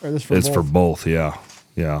 or this for it's both? for both. Yeah,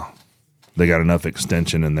 yeah. They got enough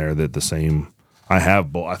extension in there that the same. I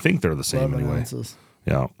have both. I think they're the same 11 anyway. ounces.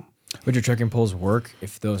 Yeah, Would your trekking poles work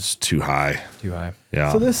if those too high. too high?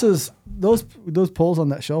 Yeah. So this is those poles on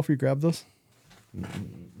that shelf. You grab those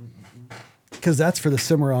because that's for the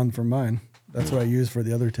Cimarron for mine. That's what I use for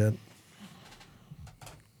the other tent.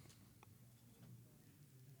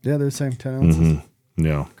 Yeah, they're the same 10 ounces.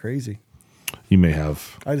 Yeah. Crazy. You may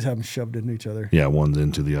have. I just have them shoved into each other. Yeah, one's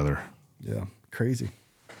into the other. Yeah, crazy.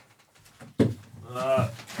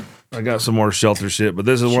 I got some more shelter shit, but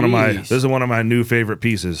this is one of my Jeez. new favorite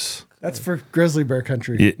pieces. That's for grizzly bear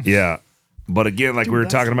country. Yeah. But again, like Dude, we were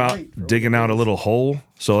that's talking about light, bro. digging out a little hole.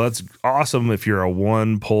 So that's awesome if you're a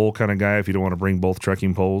one pole kind of guy, if you don't want to bring both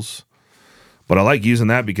trekking poles. But I like using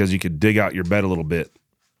that because you could dig out your bed a little bit.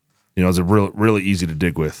 You know, it's a really easy to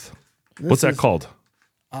dig with. What's that is- called?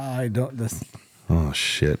 I don't. This. Oh,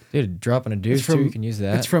 shit. Dude, dropping a dude It's from. too. You can use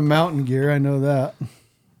that. It's from Mountain Gear. I know that.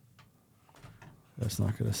 That's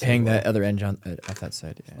not gonna sit Hang well. that other end on off that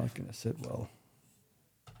side. Yeah. Not gonna sit well.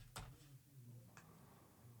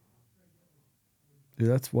 Dude,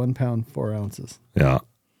 that's 1 pound, 4 ounces. Yeah.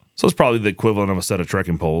 So it's probably the equivalent of a set of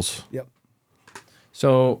trekking poles, Yep.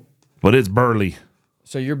 So but it's burly.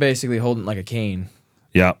 you're basically holding like a cane.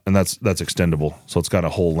 Yeah, and that's extendable. So it's got a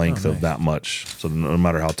whole length of nice. that much. So no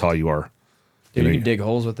matter how tall you are. Dude, know, you can dig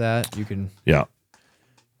holes with that. You can. Yeah.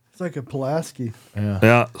 It's like a Pulaski. Yeah.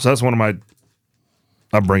 Yeah, so that's one of my.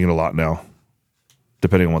 I'm bringing a lot now,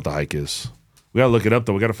 depending on what the hike is. We gotta look it up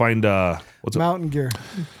though. We gotta find what's it? Mountain Gear.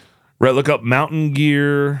 Right, look up mountain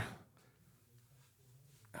gear.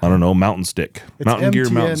 I don't know, mountain stick. It's Mountain gear,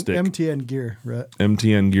 MTN, mountain stick. MTN Gear, right?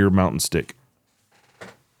 MTN gear, mountain stick. Let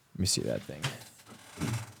me see that thing.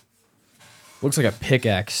 Looks like a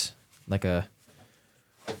pickaxe, like a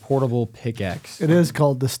portable pickaxe. It is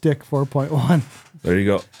called the Stick 4.1. There you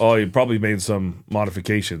go. Oh, you probably made some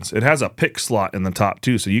modifications. It has a pick slot in the top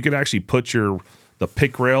too, so you can actually put the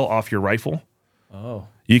pick rail off your rifle. Oh,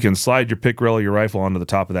 You can slide your pick rail of your rifle onto the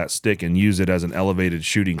top of that stick and use it as an elevated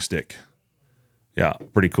shooting stick. Yeah,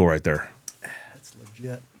 pretty cool right there. That's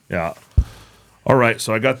legit. Yeah. All right,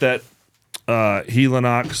 so I got that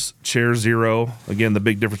Helinox Chair Zero. Again, the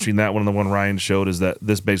big difference between that one and the one Ryan showed is that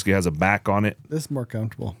this basically has a back on it. This is more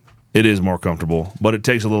comfortable. It is more comfortable, but it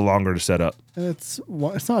takes a little longer to set up. And it's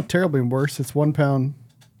not terribly worse. It's 1 pound,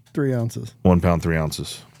 3 ounces. 1 pound, 3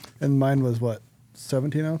 ounces. And mine was what,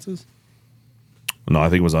 17 ounces? No, I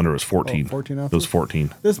think it was under. It was 14. 14 It was ounces? 14.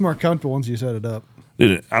 This is more comfortable once you set it up.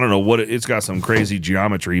 I don't know what it's got some crazy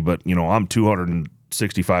geometry, but you know, I'm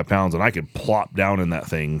 265 pounds and I can plop down in that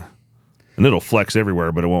thing and it'll flex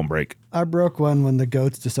everywhere, but it won't break. I broke one when the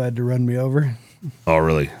goats decided to run me over. Oh,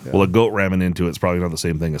 really? Yeah. Well, a goat ramming into it's probably not the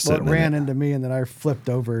same thing as Well, it sitting ran in it. into me and then I flipped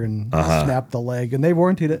over and snapped the leg, and they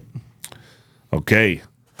warranted it. Okay.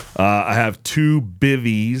 I have 2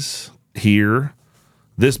 bivvies here.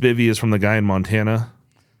 This bivvy is from the guy in Montana,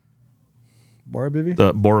 Borabivy?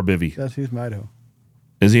 the Bora Bivvy. That's who's from Idaho.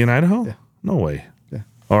 Is he in Idaho? Yeah. No way. Yeah.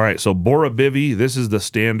 All right. So Bora Bivvy, this is the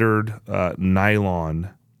standard nylon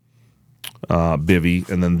bivvy.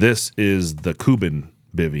 And then this is the Cuban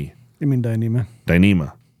bivvy. You mean Dyneema?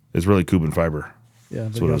 Dyneema. It's really Cuban fiber. Yeah, but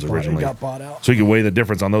That's what it was originally. It got bought out. So you can weigh the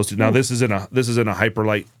difference on those two. Now this is in a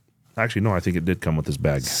hyperlight. Actually, no, I think it did come with this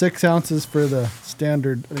bag. 6 ounces for the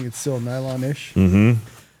standard. I think it's still nylon-ish. Mm-hmm.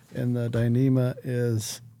 And the Dyneema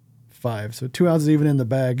is 5. So 2 ounces even in the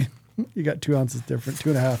bag. You got 2 ounces different.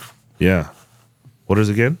 2.5. Yeah. What is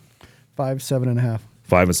it again? 5, 7.5.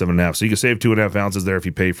 5 and 7.5. So you can save 2.5 ounces there if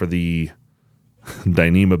you pay for the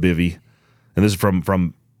Dyneema bivvy. And this is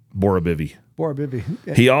from Bora Bivvy. Borabivy.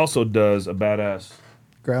 Yeah. He also does a badass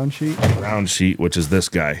Ground sheet. ground sheet, which is this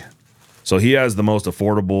guy. So he has the most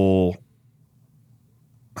affordable,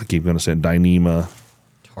 I keep going to say Dyneema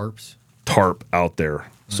tarps. tarp out there.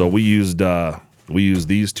 So we used these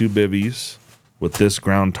 2 bivvies with this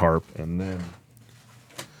ground tarp, and then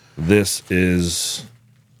this is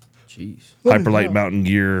Jeez. What is Hyperlight that? Mountain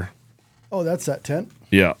Gear. Oh, that's that tent?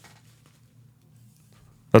 Yeah.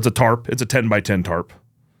 That's a tarp. It's a 10 by 10 tarp,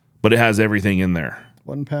 but it has everything in there.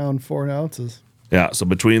 1 pound, 4 ounces. Yeah. So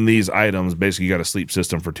between these items, basically you got a sleep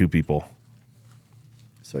system for 2 people.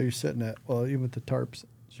 So you're sitting at, well, even with the tarps,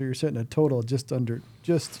 so you're sitting at total just like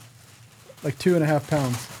 2.5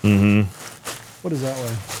 pounds. Mm-hmm. What is that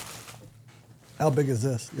weigh? How big is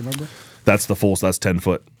this? You remember? That's the full, so that's 10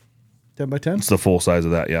 foot. 10 by 10? It's the full size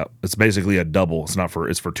of that. Yeah, it's basically a double.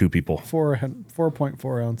 It's for two people.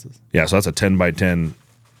 4.4 ounces. Yeah, so that's a 10 by 10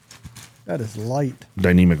 That is light.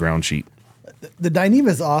 Dyneema ground sheet. The Dyneema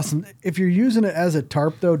is awesome. If you're using it as a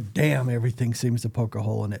tarp, though, damn, everything seems to poke a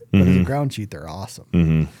hole in it. But as a ground sheet, they're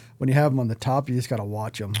awesome. When you have them on the top, you just got to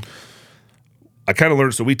watch them. I kind of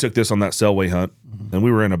learned, so we took this on that Selway hunt, and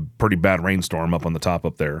we were in a pretty bad rainstorm up on the top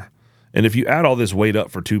up there. And if you add all this weight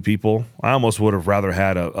up for two people, I almost would have rather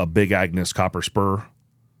had a big Agnes copper spur,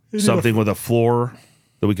 something with a floor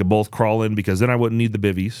that we could both crawl in, because then I wouldn't need the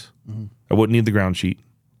bivvies. I wouldn't need the ground sheet.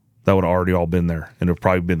 That would have already all been there, and it would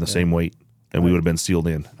probably been the same weight, and we would have been sealed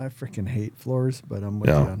in. I freaking hate floors, but I'm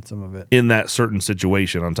with you on some of it. In that certain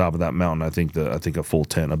situation on top of that mountain, I think a full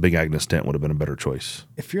tent, a big Agnes tent would have been a better choice.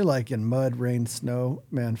 If you're like in mud, rain, snow,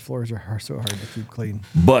 man, floors are so hard to keep clean.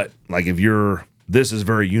 But like this is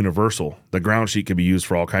very universal. The ground sheet can be used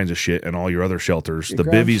for all kinds of shit, and all your other shelters. The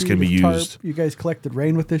bivvies can be used. You guys collected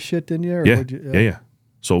rain with this shit, didn't you? Or Yeah.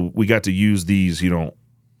 So we got to use these, in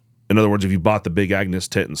other words, if you bought the big Agnes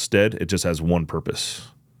tent instead, it just has one purpose.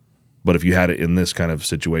 But if you had it in this kind of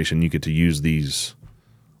situation, you get to use these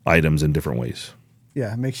then in different ways.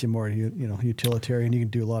 Yeah, it makes you more, utilitarian. You can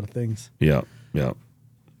do a lot of things. Yeah. So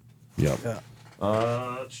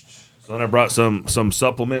then I brought some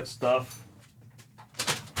supplement stuff.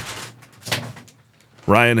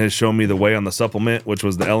 Ryan has shown me the way on the supplement, which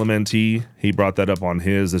was the LMNT. He brought that up on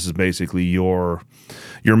his. This is basically your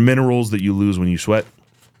minerals that you lose when you sweat.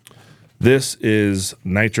 This is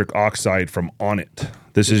nitric oxide from Onnit.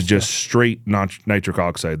 This is just straight nitric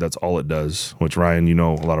oxide. That's all it does, which, Ryan, you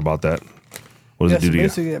know a lot about that. What does it do to you?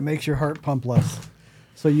 Basically, it makes your heart pump less.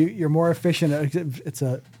 So you're more efficient. It's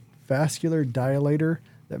a vascular dilator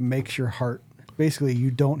that makes your heart. Basically,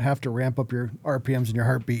 you don't have to ramp up your RPMs and your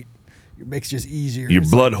heartbeat. It makes it just easier. Your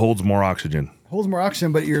blood holds more oxygen. Holds more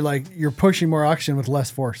oxygen, but you're pushing more oxygen with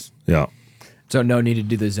less force. Yeah. So no need to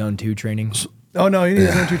do the zone 2 training. Oh no, you need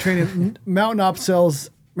zone 2 training. Mountain Op cells.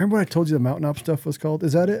 Remember what I told you the Mountain Op stuff was called?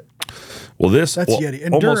 Is that it? Well, that's Yeti.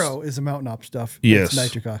 Enduro is the Mountain Op stuff. Yes. It's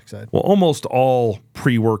nitric oxide. Well, almost all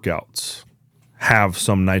pre-workouts have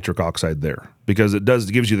some nitric oxide there because it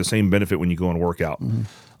gives you the same benefit when you go and work out.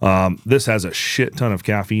 This has a shit ton of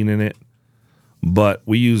caffeine in it, but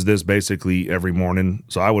we use this basically every morning.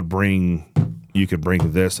 So you could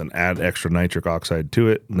bring this and add extra nitric oxide to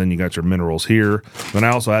it. And then you got your minerals here. Then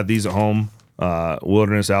I also had these at home,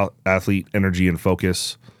 Wilderness Athlete Energy and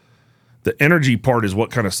Focus. The energy part is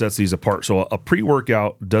what kind of sets these apart. So a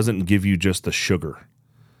pre-workout doesn't give you just the sugar.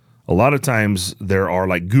 A lot of times there are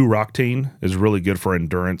like Goo-Roctane is really good for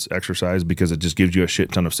endurance exercise because it just gives you a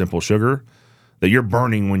shit ton of simple sugar that you're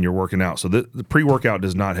burning when you're working out. So the pre-workout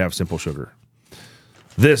does not have simple sugar.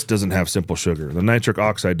 This doesn't have simple sugar. The nitric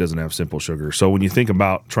oxide doesn't have simple sugar. So when you think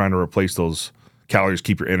about trying to replace those calories,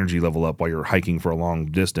 keep your energy level up while you're hiking for a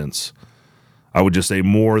long distance, I would just say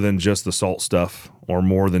more than just the salt stuff or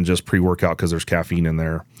more than just pre-workout because there's caffeine in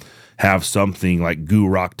there. Have something like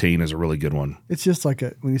Goo-Roctane is a really good one. It's just like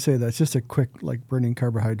when you say that, it's just a quick burning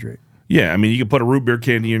carbohydrate. Yeah, I mean, you can put a root beer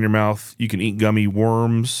candy in your mouth. You can eat gummy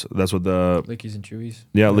worms. That's what the Lickies and Chewies.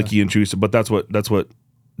 Yeah, Licky and Chewies. But that's what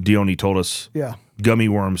Dione told us. Yeah, gummy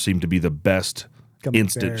worms seem to be the best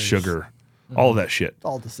instant berries. Sugar. All of that shit.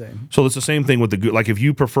 All the same. So it's the same thing with like if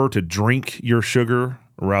you prefer to drink your sugar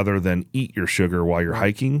rather than eat your sugar while you're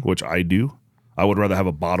hiking, which I do, I would rather have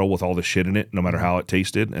a bottle with all the shit in it, no matter how it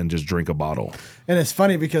tasted, and just drink a bottle. And it's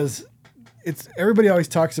funny because everybody always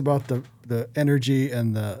talks about the energy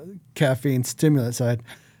and the caffeine stimulant side.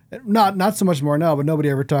 Not so much more now, but nobody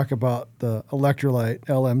ever talk about the electrolyte,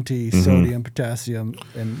 LMT, sodium, potassium,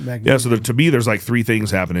 and magnesium. Yeah, so to me, there's like three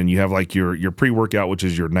things happening. You have like your pre-workout, which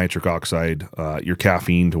is your nitric oxide, your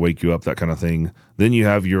caffeine to wake you up, that kind of thing. Then you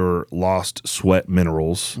have your lost sweat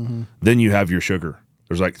minerals. Then you have your sugar.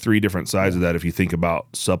 There's like three different sides of that if you think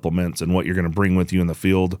about supplements and what you're going to bring with you in the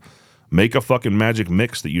field. Make a fucking magic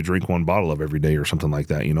mix that you drink one bottle of every day or something like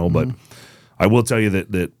that, But I will tell you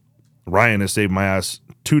that Ryan has saved my ass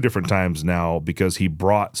 2 different times now because he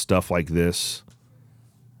brought stuff like this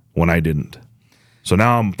when I didn't. So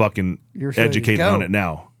now I'm fucking educated on it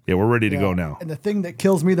now. Yeah, we're ready to go now. And the thing that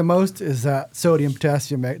kills me the most is that sodium,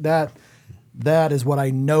 potassium. That is what I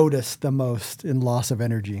notice the most in loss of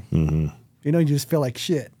energy. You just feel like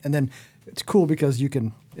shit. And then it's cool because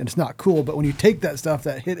and it's not cool, but when you take that stuff,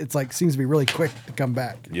 that hit, it's like seems to be really quick to come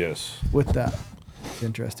back. Yes. With that. It's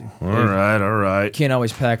interesting. All right. Can't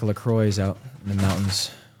always pack LaCroix out in the mountains.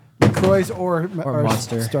 LaCroix or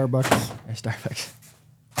Monster. Starbucks. Or Starbucks.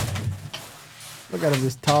 Look at him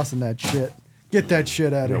just tossing that shit. Get that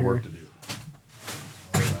shit out of here. Work to do.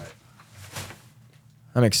 All right.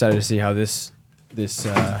 I'm excited to see how this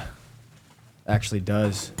actually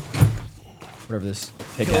does. Whatever this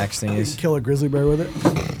pickaxe thing You can is. kill a grizzly bear with it.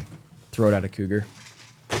 Throw it at a cougar.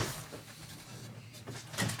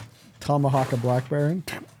 Tomahawk a black bear.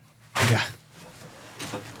 Yeah.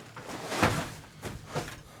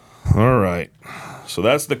 All right. So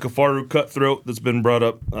that's the Kafaru cutthroat that's been brought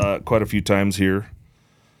up quite a few times here.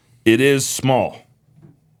 It is small.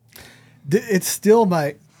 It's still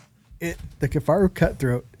the Kafaru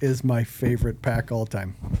cutthroat is my favorite pack all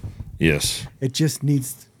time. Yes. It just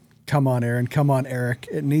needs, come on, Aaron, come on, Eric.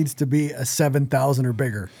 It needs to be a 7,000 or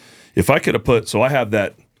bigger. If I could have put, so I have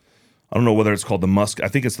that, I don't know whether it's called the musk, I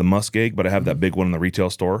think it's the musk egg, but I have that big one in the retail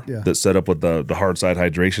store that's set up with the hard side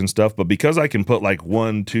hydration stuff. But because I can put like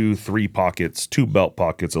 1, 2, 3 pockets, 2 belt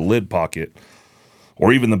pockets, a lid pocket,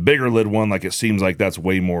 or even the bigger lid one, like it seems like that's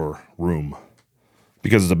way more room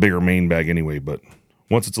because it's a bigger main bag anyway. But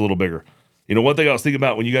once it's a little bigger, you know, one thing I was thinking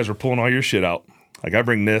about when you guys were pulling all your shit out, like I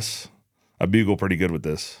bring this, I bugle pretty good with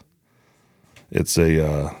this. It's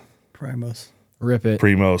a Primos. Rip it.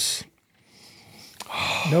 Primos.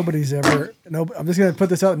 Nobody's ever, I'm just going to put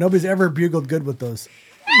this out. Nobody's ever bugled good with those.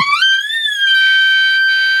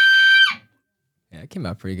 Yeah, it came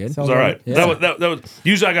out pretty good. It's all right. Yeah. That was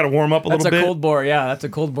usually I got to warm up a That's little bit. a cold bore. Yeah, that's a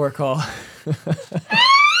cold bore call.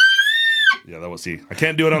 Yeah, that was I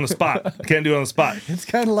can't do it on the spot. It's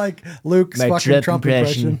kind of like Luke's My fucking Trump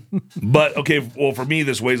impression. But okay, well for me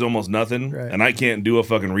this weighs almost nothing, Right. and I can't do a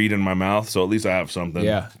fucking reed in my mouth, so at least I have something.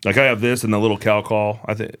 Yeah. Like I have this and the little cow call.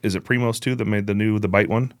 I think is it Primos too that made the bite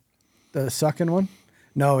one. The sucking one?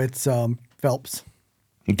 No, it's Phelps.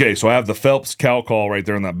 Okay, so I have the Phelps cow call right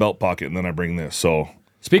there in that belt pocket, and then I bring this. So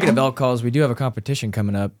Speaking of belt calls, we do have a competition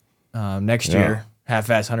coming up next year.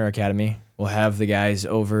 Half-Ass Hunter Academy. We'll have the guys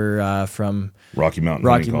over from Rocky Mountain.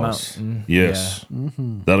 Rocky hunting calls. Mountain. Yes,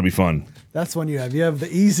 that'll be fun. That's one you have. You have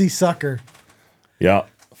the easy sucker. Yeah,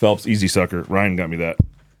 Phelps Easy Sucker. Ryan got me that.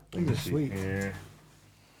 These are sweet.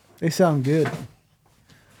 They sound good.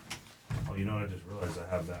 Oh, you know what? I just realized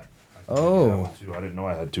I have that. Oh. I didn't know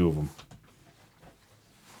I had 2 of them.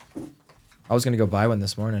 I was going to go buy one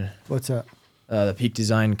this morning. What's that? The Peak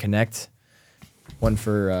Design Connect. One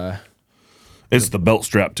for... It's the belt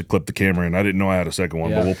strap to clip the camera in. I didn't know I had a second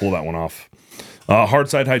one, but we'll pull that one off. Hard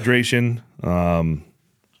side hydration,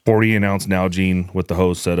 48-ounce Nalgene with the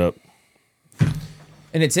hose set up.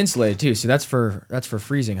 And it's insulated too, so that's for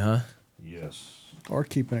freezing, huh? Yes. Or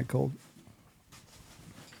keeping it cold.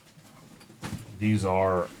 These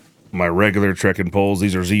are my regular trekking poles.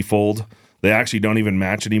 These are Z-fold. They actually don't even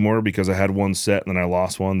match anymore because I had one set and then I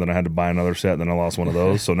lost one. Then I had to buy another set and then I lost one of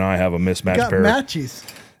those. So now I have a mismatched Got pair. matchies.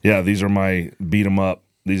 Yeah, these are my beat 'em up.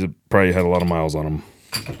 These have probably had a lot of miles on them.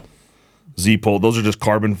 Z-pole. Those are just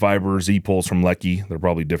carbon fiber Z-poles from Lecky. They're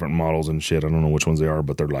probably different models and shit. I don't know which ones they are,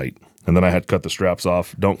 but they're light. And then I had to cut the straps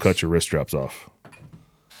off. Don't cut your wrist straps off.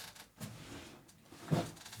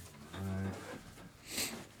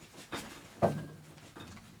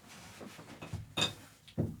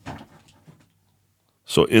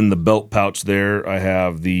 So in the belt pouch there, I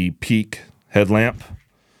have the Peak headlamp.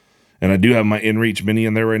 And I do have my InReach Mini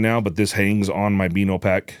in there right now, but this hangs on my Beano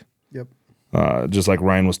pack, Yep. just like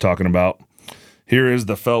Ryan was talking about. Here is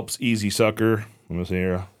the Phelps Easy Sucker. Let me see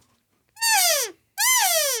here.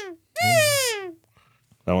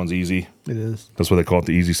 That one's easy. It is. That's what they call it,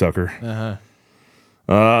 the Easy Sucker.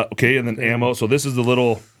 Okay, and then ammo. So this is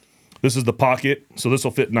the pocket. So this will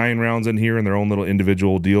fit 9 rounds in here in their own little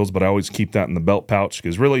individual deals, but I always keep that in the belt pouch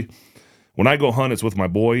because really, when I go hunt, it's with my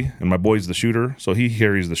boy, and my boy's the shooter, so he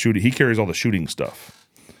carries He carries all the shooting stuff.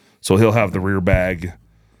 So he'll have the rear bag,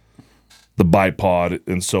 the bipod,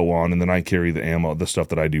 and so on, and then I carry the ammo, the stuff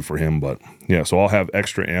that I do for him. But yeah, so I'll have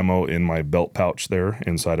extra ammo in my belt pouch there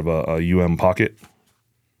inside of a UM pocket.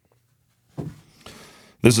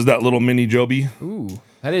 This is that little mini Joby. Ooh,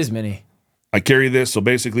 that is mini. I carry this, so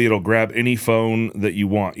basically it'll grab any phone that you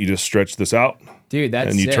want. You just stretch this out. Dude,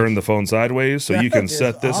 that's and you sick. turn the phone sideways, so you can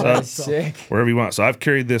set this awesome. up That's sick. wherever you want. So I've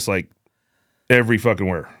carried this like every fucking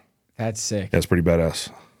where. That's sick. That's pretty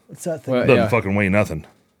badass. What's that thing? Well, Doesn't yeah. fucking weigh nothing.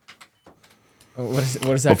 What is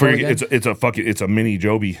that But called again? it's a mini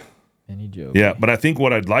Joby. Mini Joe. Yeah, but I think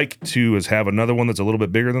what I'd like to is have another one that's a little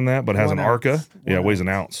bit bigger than that, but has 1 an ounce. Arca. Yeah, it weighs an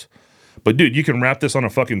ounce. But dude, you can wrap this on a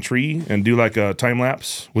fucking tree and do like a time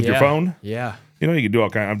lapse with your phone. Yeah. You know, you can do all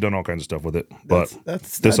kind. I've done all kinds of stuff with it, but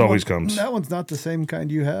That's this that always one- comes. That one's not the same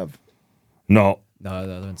kind you have. No, No,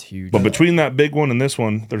 that one's huge. but between that big one and this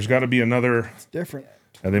one, there's got to be another. It's different.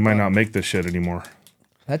 And they might not make this shit anymore.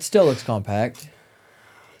 That still looks compact.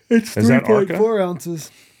 It's Is that Arca? 3.4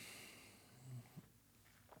 ounces.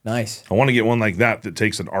 Nice. I want to get one like that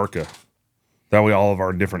takes an Arca. That way, all of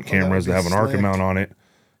our different cameras that would have be an Arca slick. mount on it,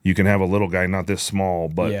 you can have a little guy, not this small,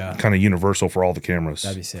 but Yeah. kind of universal for all the cameras.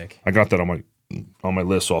 That'd be sick. I got that on my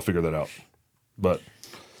list, so I'll figure that out. But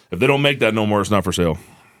if they don't make that no more, it's not for sale.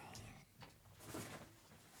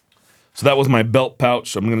 So that was my belt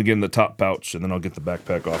pouch. I'm going to get in the top pouch, and then I'll get the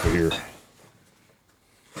backpack off of here.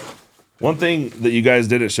 One thing that you guys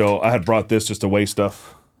didn't show, I had brought this just to weigh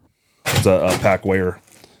stuff. It's a pack weigher.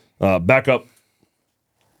 Backup.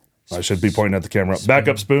 I should be pointing at the camera.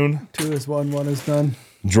 Backup spoon. 2 is 1, 1 is none.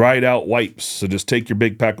 Dried out wipes. So just take your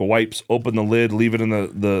big pack of wipes, open the lid, leave it in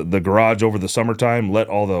the garage over the summertime, let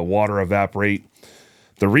all the water evaporate.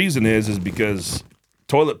 The reason is because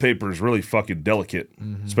toilet paper is really fucking delicate,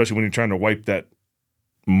 especially when you're trying to wipe that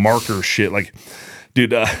marker shit. Like,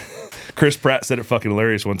 dude, Chris Pratt said it fucking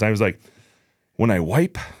hilarious one time. He's like, when I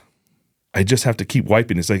wipe, I just have to keep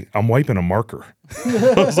wiping. It's like, I'm wiping a marker.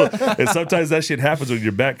 And sometimes that shit happens when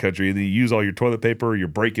you're backcountry and you use all your toilet paper or you're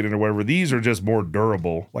breaking it or whatever. These are just more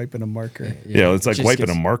durable. Wiping a marker. Yeah, it's like just wiping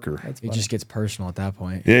gets- a marker. That's It funny. just gets personal at that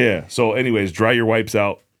point. Yeah. So, anyways, dry your wipes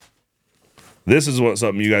out. This is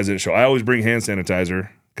something you guys didn't show. I always bring hand sanitizer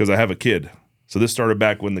because I have a kid. So this started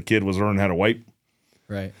back when the kid was learning how to wipe,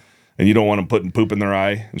 Right. and you don't want them putting poop in their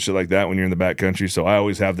eye and shit like that when you're in the backcountry. So I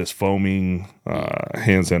always have this foaming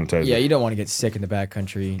hand sanitizer. Yeah, you don't want to get sick in the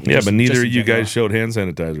backcountry. Yeah, but neither just of in you general. guys showed hand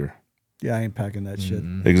sanitizer. Yeah, I ain't packing that shit.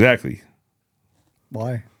 Exactly.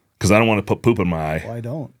 Why? Because I don't want to put poop in my eye. Well, I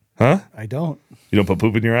don't. Huh? I don't. You don't put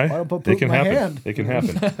poop in your eye? I don't put It poop can in my happen. hand. It can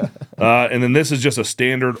happen. And then this is just a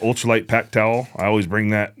standard ultralight pack towel. I always bring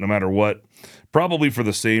that no matter what. Probably for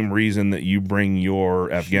the same reason that you bring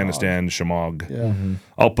your Afghanistan shamog. Yeah.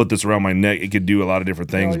 I'll put this around my neck. It could do a lot of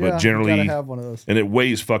different things, Oh, yeah, but you generally, gotta have one of those. and it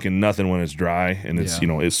weighs fucking nothing when it's dry, and it's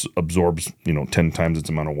Yeah. it absorbs 10 times its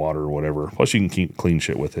amount of water or whatever. Plus, you can keep clean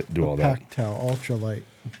shit with it. Do all that. Pack towel, ultralight.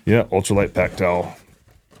 Yeah, ultralight pack towel.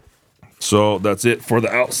 So that's it for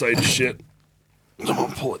the outside shit. I'm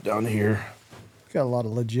gonna pull it down here. Got a lot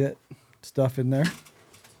of legit stuff in there.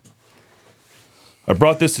 I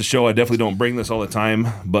brought this to show. I definitely don't bring this all the time,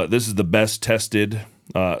 but this is the best tested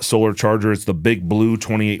solar charger. It's the big blue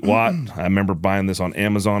 28 watt. I remember buying this on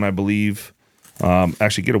Amazon, I believe.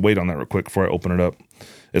 Actually, get a weight on that real quick before I open it up.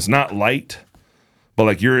 It's not light, but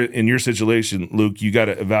like you're in your situation, Luke, you got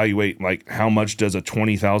to evaluate like how much does a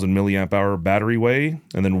 20,000 milliamp hour battery weigh,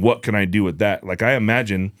 and then what can I do with that? Like I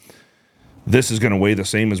imagine this is going to weigh the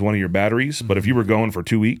same as one of your batteries, but if you were going for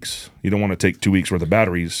 2 weeks, you don't want to take 2 weeks worth of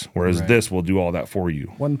batteries, whereas Right. this will do all that for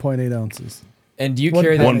you. 1.8 ounces. And do you One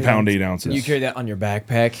carry pound. that? 1 pound, 8 ounces. Do you carry that on your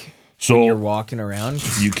backpack So- when you're walking around?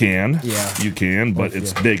 You can. Yeah. You can, but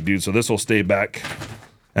it's big, dude. So this will stay back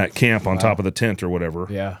at camp on top of the tent or whatever.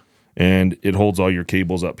 Yeah. And it holds all your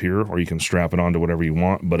cables up here, or you can strap it onto whatever you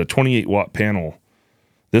want. But a 28 watt panel,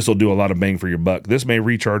 this will do a lot of bang for your buck. This may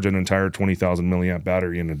recharge an entire 20,000 milliamp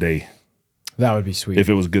battery in a day That would be sweet. if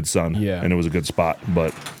it was good sun Yeah. and it was a good spot.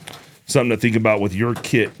 But something to think about with your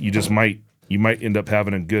kit, you might end up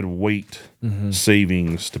having a good weight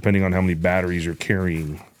savings depending on how many batteries you're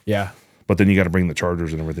carrying. yeah. But then you got to bring the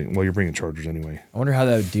chargers and everything. Well, you're bringing chargers anyway. I wonder how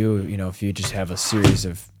that would do, if you just have a series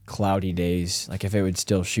of cloudy days, like if it would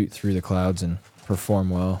still shoot through the clouds and perform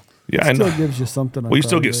well. Yeah, I Still know. gives you something. on Well, you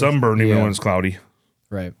still cloudy get days. sunburn even Yeah. when it's cloudy.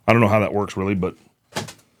 Right. I don't know how that works really, but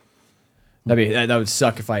That would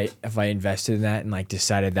suck if I invested in that and like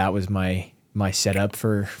decided that was my setup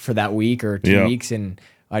for that week or 2 Yeah. weeks and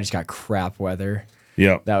I just got crap weather.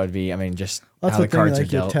 yeah. That would be, just That's how the the thing, cards are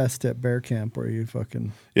like you dealt. test at bear camp where you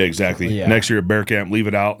fucking. Yeah, exactly. Yeah. Next year at bear camp, leave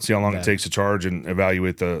it out, see how long Yeah. it takes to charge, and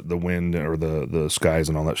evaluate the wind or the skies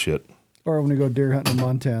and all that shit. Or when you go deer hunting in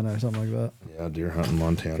Montana or something like that. Yeah, deer hunting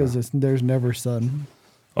Montana. Because there's never sun.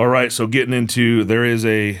 All right, so getting into, there is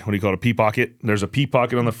a, what do you call it, a pea pocket. There's a pea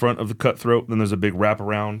pocket on the front of the cutthroat, then there's a big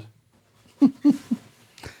wraparound.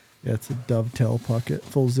 Yeah, it's a dovetail pocket,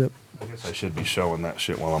 full zip. I guess I should be showing that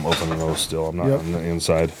shit while I'm opening those still. I'm not Yep. on the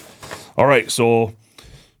inside. All right, so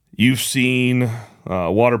you've seen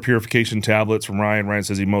water purification tablets from Ryan. Ryan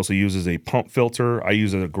says he mostly uses a pump filter. I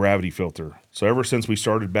use a gravity filter. So ever since we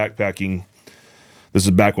started backpacking, this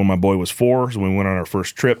is back when my boy was 4, so we went on our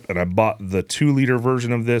first trip, and I bought the 2-liter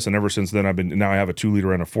version of this, and ever since then now I have a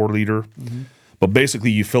 2-liter and a 4-liter. But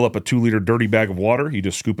basically, you fill up a 2-liter dirty bag of water, you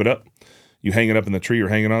just scoop it up, you hang it up in the tree or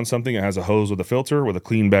hang it on something. It has a hose with a filter with a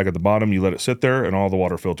clean bag at the bottom. You let it sit there, and all the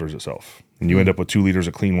water filters itself. And you end up with 2 liters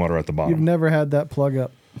of clean water at the You've bottom. never had that plug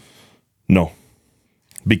up. No.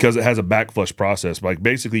 Because it has a backflush process. Like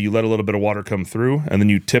basically, you let a little bit of water come through, and then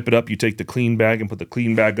you tip it up. You take the clean bag and put the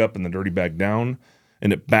clean bag up and the dirty bag down,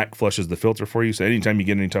 and it backflushes the filter for you. So anytime you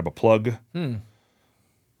get any type of plug,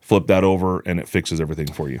 flip that over, and it fixes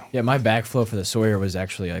everything for you. Yeah, my backflow for the Sawyer was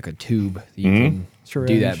actually like a tube that you Mm-hmm. can Sure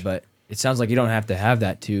do is. that, but it sounds like you don't have to have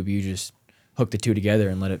that tube. You just hook the two together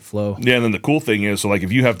and let it flow. Yeah, and then the cool thing is, so like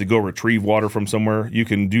if you have to go retrieve water from somewhere, you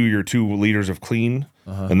can do your 2 liters of clean,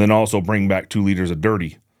 and then also bring back 2 liters of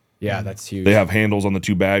dirty. Yeah, that's huge. They have handles on the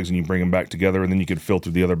 2 bags, and you bring them back together, and then you can filter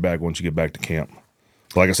the other bag once you get back to camp.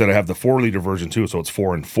 Like I said, I have the 4-liter version too, so it's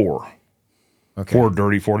 4 and 4. Okay. 4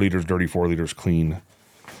 dirty, 4 liters dirty, 4 liters clean.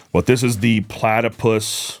 But this is the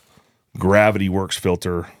Platypus Gravity Works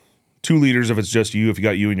filter. 2 liters if it's just you. If you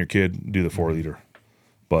got you and your kid, do the 4 liter.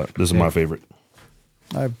 But this is my favorite.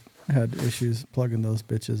 I've had issues plugging those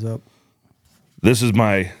bitches up. This is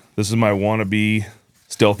my wannabe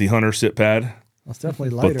Stealthy Hunter sit pad. It's definitely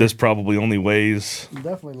lighter. But this probably only weighs,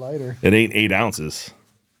 definitely lighter. it ain't 8 ounces.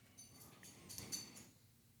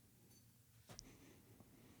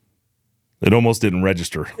 It almost didn't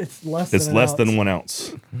register. It's less. It's than less than 1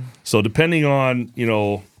 ounce. So depending on,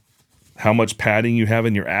 how much padding you have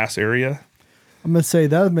in your ass area, I'm gonna say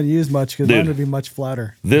that hasn't been used much because Dude. mine would be much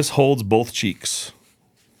flatter. this holds both cheeks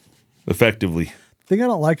effectively. The thing I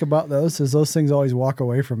don't like about those is those things always walk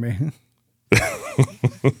away from me.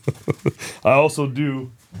 I also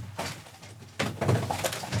do,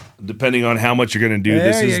 depending on how much you're going to do,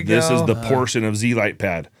 There this you is go. the portion of Z-Light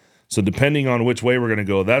pad. So depending on which way we're going to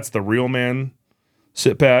go, that's the Real Man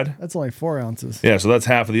sit pad. That's only 4 ounces. Yeah, so that's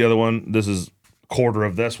half of the other one. This is quarter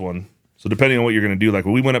of this one. So depending on what you're going to do, like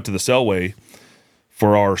when we went up to the Selway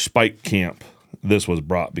for our spike camp, this was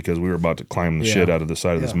brought because we were about to climb the shit out of the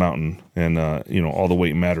side of this mountain, and all the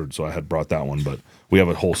weight mattered, so I had brought that one. But we have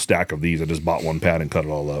a whole stack of these. I just bought one pad and cut it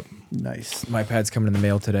all up. Nice. My pad's coming in the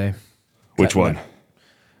mail today. Which one?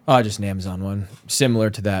 Just an Amazon one, similar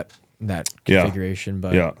to that configuration,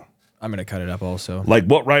 but I'm gonna cut it up also. Like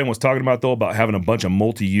what Ryan was talking about though, about having a bunch of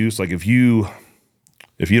multi-use. Like if you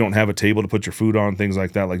don't have a table to put your food on, things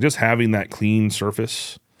like that, like just having that clean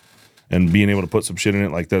surface and being able to put some shit in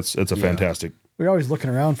it, like it's a fantastic. We're always looking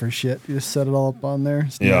around for shit. You just set it all up on there.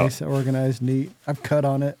 It's Yeah. nice, organized, neat. I've cut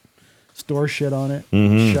on it, store shit on it,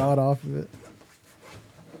 shot off of it.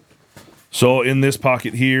 So in this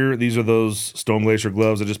pocket here, these are those Stone Glacier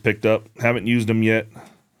gloves I just picked up. Haven't used them yet.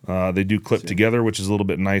 They do clip together, which is a little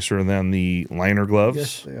bit nicer than the liner gloves.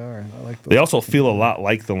 Yes, they are. I like those. They also feel a lot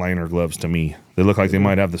like the liner gloves to me. They look like they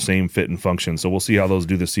might have the same fit and function. So we'll see how those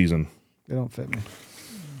do this season. They don't fit me.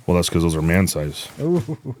 Well, that's because those are man size.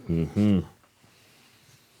 Ooh.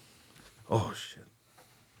 Oh, shit.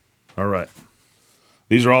 All right.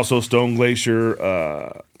 These are also Stone Glacier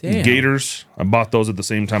Damn. gaiters. I bought those at the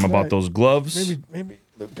same time I bought Right. those gloves. Maybe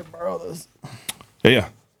Luke can borrow those. Yeah.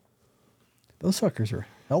 Those suckers are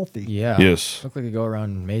healthy. Yeah. Yes. Look like it go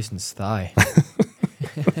around Mason's thigh.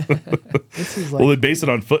 This is like Well, they base it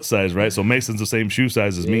on foot size, right? So Mason's the same shoe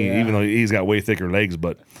size as me, Yeah. even though he's got way thicker legs.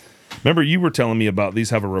 But remember, you were telling me about these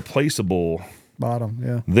have a replaceable. bottom.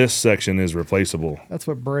 Yeah, This section is replaceable that's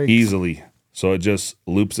what breaks. easily. So it just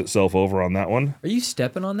loops itself over on that one. Are you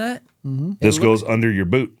stepping on that? This goes under your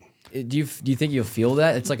boot. Do you think you'll feel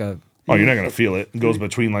that? It's like a Oh, you're not going to feel it. It goes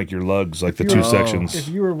between like your lugs, like the you two were- sections. If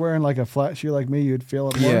you were wearing like a flat shoe like me, you'd feel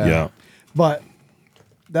it more. Yeah. Yeah. But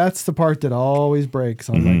that's the part that always breaks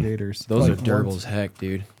on Mm-hmm. my gators. those Like are durable once- as heck,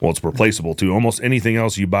 dude. Well, it's replaceable too. Almost anything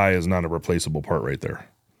else you buy is not a replaceable part right there.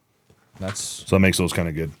 That's So that makes those kind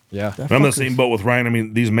of good. yeah. That And I'm in the fucker's- same boat with Ryan. I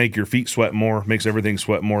mean, these make your feet sweat more, makes everything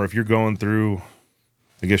sweat more. If you're going through,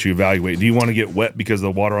 I guess you evaluate. Do you want to get wet because of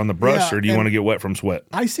the water on the brush, Yeah, or do you and- want to get wet from sweat?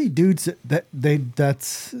 I see dudes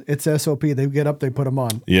that's it's SOP. They get up, they put them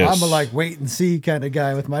on. Yes. I'm a like wait and see kind of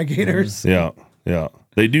guy with my gators. Yeah, yeah.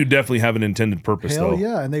 They do definitely have an intended purpose, Hell though.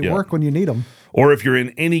 yeah, and they work when you need them. Or if you're in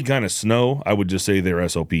any kind of snow, I would just say they're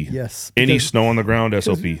SOP. Yes, Any because- snow on the ground,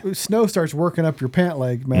 SOP. Snow starts working up your pant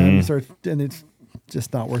leg, man. Mm-hmm. You start, and it's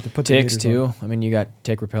just not worth it. Put the Ticks gators on. too. I mean, you got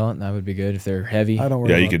tick repellent. That would be good if they're heavy. I don't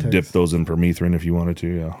worry Yeah, you about could ticks. dip those in permethrin if you wanted to.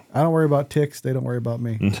 Yeah. I don't worry about ticks. They don't worry about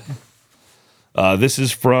me. This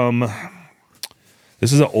is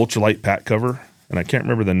an ultralight pack cover, and I can't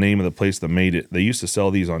remember the name of the place that made it. They used to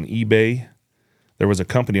sell these on eBay. There was a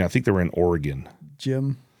company, I think they were in Oregon.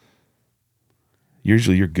 Jim,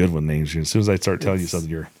 Usually you're good with names. As soon as I start telling you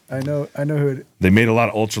something, I know who it. they made a lot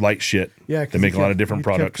of ultralight shit. Yeah, 'cause They make he a lot kept- of different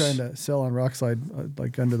he kept products. trying to sell on Rockslide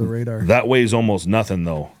like under the radar. That weighs almost nothing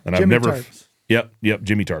though. And Jimmy I've never Tarps. Yep,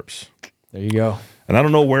 Jimmy Tarps. There you go. And I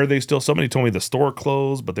don't know where somebody told me the store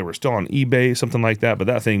closed, but they were still on eBay, something like that. But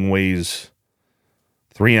that thing weighs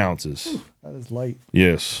 3 ounces. That is light.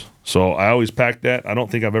 Yes. So I always pack that. I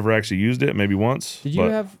don't think I've ever actually used it, maybe once. Did you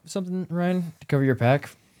but have something, Ryan, to cover your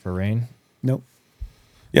pack for rain? Nope.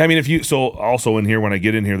 Yeah, I mean, if you so also in here when I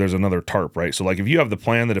get in here, there's another tarp, right? So like if you have the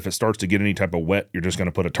plan that if it starts to get any type of wet, you're just going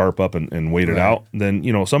to put a tarp up and wait it out. Then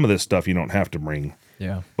some of this stuff you don't have to bring.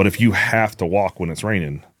 Yeah. But if you have to walk when it's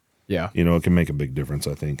raining, Yeah. it can make a big difference.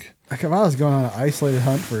 I think. Like if I was going on an isolated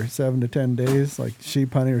hunt for 7 to 10 days, like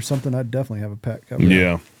sheep hunting or something, I'd definitely have a pack cover.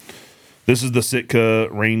 Yeah. This is the Sitka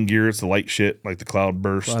rain gear. It's the light shit, like the cloud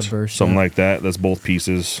burst, something like that. That's both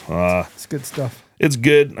pieces. It's good stuff. It's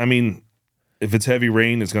good. I mean, if it's heavy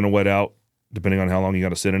rain, it's going to wet out, depending on how long you got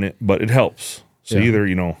to sit in it. But it helps. So either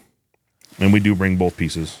and we do bring both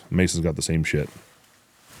pieces. Mason's got the same shit.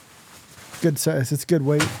 Good size. It's good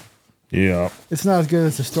weight. Yeah. It's not as good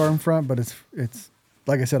as the storm front, but it's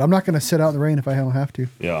like I said, I'm not going to sit out in the rain if I don't have to.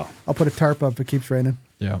 Yeah. I'll put a tarp up if it keeps raining.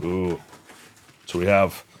 Yeah. Ooh. So we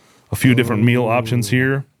have a few different meal options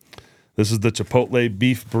here. This is the Chipotle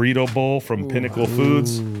beef burrito bowl from Pinnacle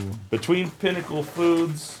Foods. Between Pinnacle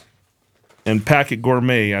Foods and Packet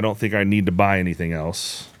Gourmet, I don't think I need to buy anything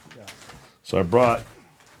else. So I brought.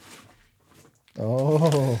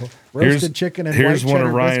 Roasted chicken and here's white one of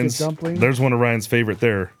cheddar Ryan's. biscuit dumpling. There's one of Ryan's favorite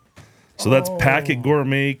there. So that's Packet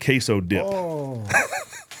Gourmet queso dip.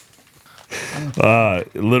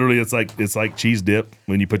 Literally, it's like cheese dip.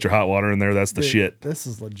 When you put your hot water in there, that's the shit. This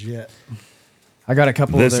is legit. I got a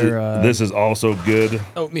couple of their This is also good.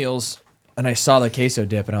 oatmeals, and I saw the queso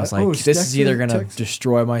dip, and I was like, oh, this is either going to Texas.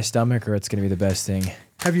 destroy my stomach or it's going to be the best thing.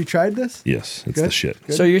 Have you tried this? Yes, it's Good. the shit.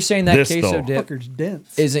 Good. So you're saying that This, queso though. dip Fucker's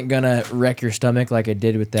dense. isn't going to wreck your stomach like it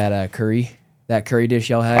did with that that curry dish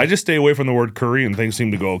y'all had? I just stay away from the word curry, and things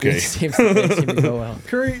seem to go okay. It seems to go well.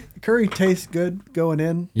 Curry tastes good going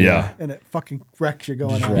in. Yeah. And it fucking wrecks you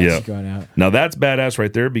going Just out. wrecks Yeah. you going out. Now that's badass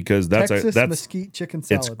right there because that's Texas that's mesquite chicken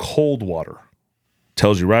salad. it's cold water.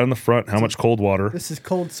 Tells you right on the front how much cold water. This is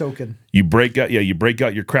cold soaking. You break out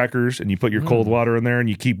your crackers and you put your cold water in there and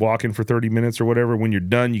you keep walking for 30 minutes or whatever. When you're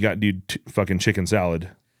done, you got to do fucking chicken salad.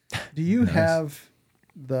 Do you have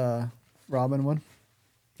the ramen one?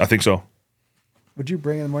 I think so. Would you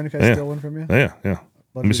bring it in the morning? Can I Yeah. steal one from you? Yeah.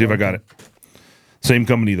 Let me see if I got it. Same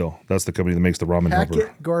company though. That's the company that makes the ramen helper.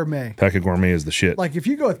 Packet Gourmet. Packet Gourmet is the shit. Like if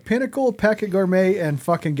you go with Pinnacle, Packet Gourmet, and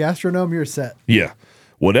fucking Gastronome, you're set. Yeah.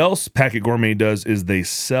 What else Packet Gourmet does is they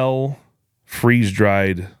sell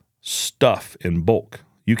freeze-dried stuff in bulk.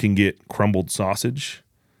 You can get crumbled sausage,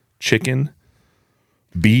 chicken,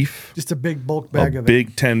 beef, Just a big bulk bag a of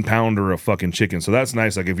big 10-pounder of fucking chicken. So that's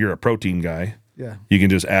nice. Like if you're a protein guy, it. Yeah. you can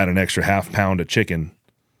just add an extra half pound of chicken.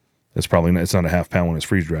 It's probably not, it's not a half pound when it's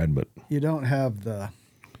freeze-dried, but You don't have the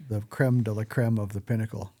creme de la creme of the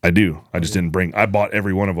Pinnacle. I do. I just didn't bring. I bought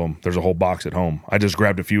every one of them. There's a whole box at home. I just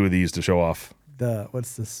grabbed a few of these to show off.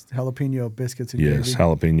 What's this? Jalapeno biscuits and Yes,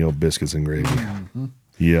 gravy. jalapeno biscuits and gravy.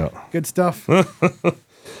 Yeah. Good stuff.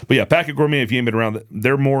 But yeah, Packet Gourmet, if you ain't been around,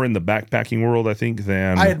 they're more in the backpacking world, I think,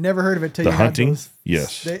 than I had never heard of it till the you had hunting. those.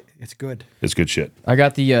 Yes. It's good. It's good shit. I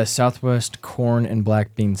got the Southwest corn and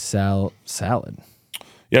black bean salad.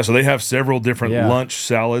 Yeah, so they have several different Yeah. lunch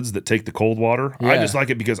salads that take the cold water. I Yeah. just like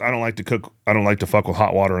it because I don't like to cook. I don't like to fuck with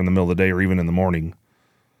hot water in the middle of the day or even in the morning.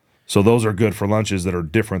 So those are good for lunches that are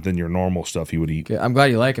different than your normal stuff you would eat. Okay, I'm glad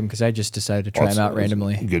you like them because I just decided to try them out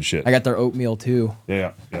randomly. Good shit. I got their oatmeal too,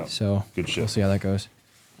 Yeah. so Good shit. we'll see how that goes.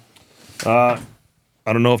 I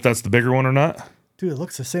don't know if that's the bigger one or not. Dude, it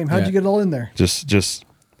looks the same. How'd Yeah. you get it all in there? Just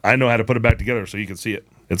I know how to put it back together so you can see it.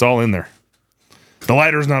 It's all in there. The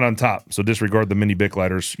lighter's not on top, so disregard the mini Bic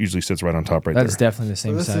lighters. Usually sits right on top right That's there. definitely the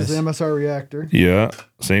same This size. is the MSR reactor. Yeah,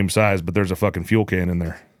 same size, but there's a fucking fuel can in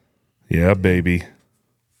there. Yeah, baby.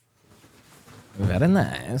 Very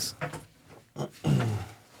nice. So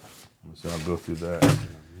I'll go through that in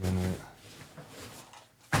a minute.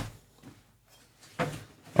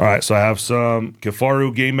 All right, so I have some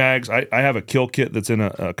Kifaru game bags. I have a kill kit that's in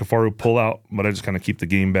a Kifaru pullout, but I just kind of keep the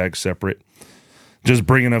game bags separate. Just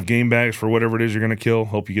bring enough game bags for whatever it is you're going to kill.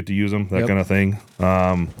 Hope you get to use them, that Yep. kind of thing.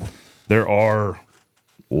 There are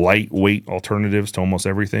lightweight alternatives to almost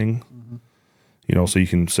everything. You know, so you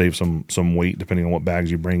can save some weight depending on what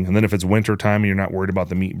bags you bring. And then if it's winter time and you're not worried about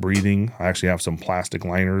the meat breathing, I actually have some plastic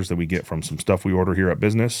liners that we get from some stuff we order here at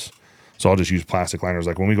business. So I'll just use plastic liners.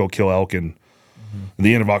 Like when we go kill elk in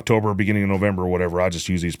the end of October, beginning of November, or whatever, I just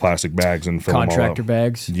use these plastic bags and fill them all Contractor up.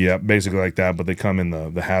 bags. Yeah, basically like that. But they come in the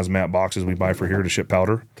hazmat boxes we buy for here to ship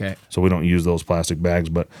powder. Okay. So we don't use those plastic bags.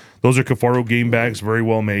 But those are Kifaru game bags, very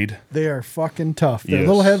well made. They are fucking tough. They're Yes.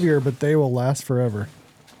 a little heavier, but they will last forever.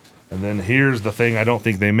 And then here's the thing I don't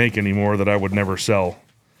think they make anymore that I would never sell.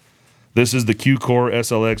 This is the Q-Core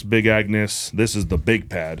SLX Big Agnes. This is the big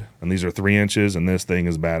pad. And these are 3 inches, and this thing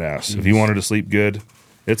is badass. If you wanted to sleep good,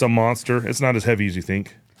 it's a monster. It's not as heavy as you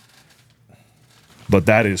think. but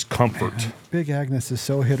that is comfort. Big Agnes is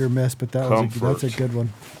so hit or miss, but that's a good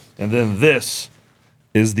one. And then this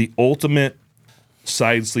is the ultimate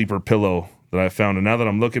side sleeper pillow that I found. And now that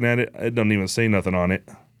I'm looking at it, it doesn't even say nothing on it.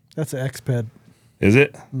 That's an X-Ped. Is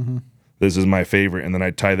it? Mm-hmm. This is my favorite. And then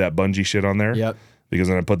I tie that bungee shit on there. Yep. Because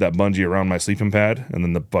then I put that bungee around my sleeping pad, and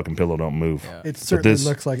then the fucking pillow don't move. Yeah. It certainly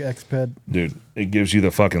looks like X-Ped. Dude, it gives you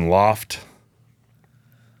the fucking loft.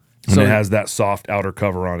 And So it has that soft outer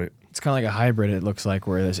cover on it. It's kind of like a hybrid, it looks like,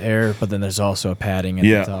 where there's air, but then there's also a padding at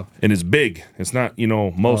the top. And it's big. It's not,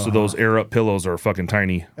 most of those air up pillows are fucking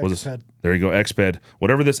tiny. X-Ped. There you go, X-Ped.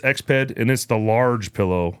 Whatever this X-Ped, and it's the large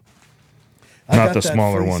pillow, not the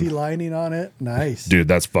smaller one. I got that fleecy lining on it. Nice. Dude,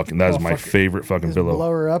 that is my favorite fucking pillow. Blow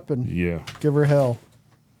her up and Yeah. give her hell.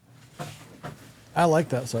 I like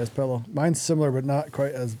that size pillow. Mine's similar, but not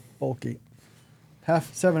quite as bulky.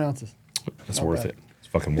 7 ounces. It's Not worth bad. it. It's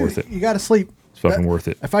fucking worth it. You got to sleep. It's fucking worth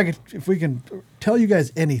it. If we can tell you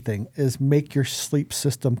guys anything, is make your sleep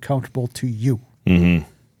system comfortable to you. Mm-hmm.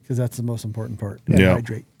 Because that's the most important part. And Yeah.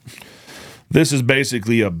 hydrate. This is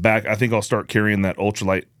basically a back. I think I'll start carrying that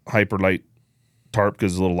ultralight, hyperlight tarp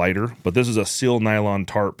because it's a little lighter. But this is a seal nylon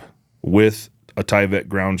tarp with a Tyvek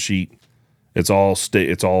ground sheet. It's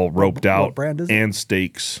all roped out. What brand is it? And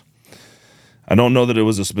stakes. I don't know that it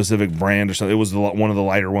was a specific brand or something. It was one of the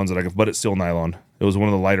lighter ones that I could, but it's still nylon. It was one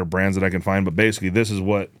of the lighter brands that I can find. But basically,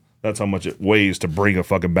 that's how much it weighs to bring a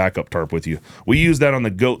fucking backup tarp with you. We used that on the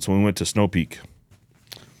goats when we went to Snow Peak.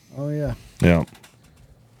 Oh, yeah. Yeah.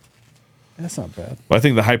 That's not bad. But I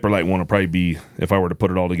think the hyperlight one will probably be, if I were to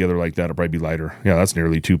put it all together like that, it'll probably be lighter. Yeah, that's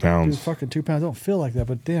nearly 2 Dude, pounds. fucking 2 pounds. Don't feel like that,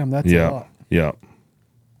 but damn, that's a Yeah, lot. yeah.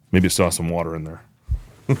 Maybe it still has some water in there.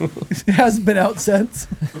 It hasn't been out since.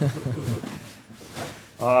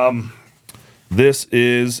 This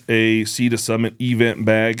is a Sea to Summit event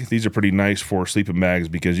bag. These are pretty nice for sleeping bags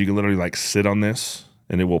because you can literally like sit on this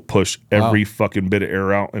and it will push every fucking bit of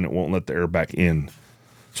air out and it won't let the air back in.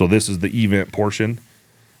 So this is the event portion.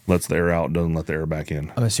 Lets the air out, doesn't let the air back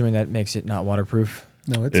in. I'm assuming that makes it not waterproof.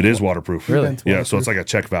 No, It is waterproof. Really? Event's Yeah, so waterproof. it's like a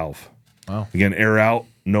check valve. Wow. Again, air out,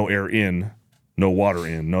 no air in, no water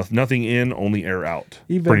in. Nothing in, only air out.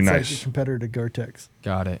 Event's Pretty like nice. a competitor to Gore-Tex.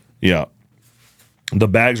 Got it. Yeah. The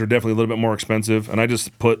bags are definitely a little bit more expensive, and I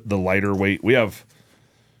just put the lighter weight. We have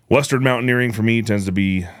Western Mountaineering for me tends to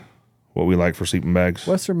be what we like for sleeping bags.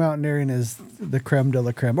 Western Mountaineering is the creme de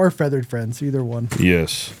la creme, or Feathered Friends, either one.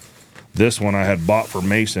 Yes. This one I had bought for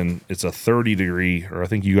Mason. It's a 30 degree, or I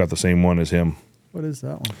think you got the same one as him. What is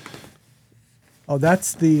that one? Oh,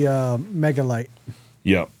 that's the Mega Light.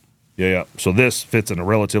 Yep. Yeah. So this fits in a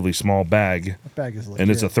relatively small bag. That bag is legit.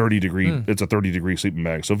 And it's a 30 degree. It's a 30 degree sleeping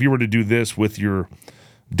bag. So if you were to do this with your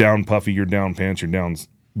down puffy, your down pants, your down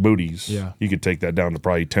booties, you could take that down to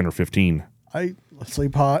probably 10 or 15. I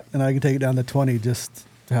sleep hot, and I can take it down to 20 just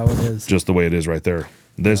how it is. Just the way it is right there.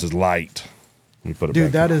 This is light. Let me put it Dude,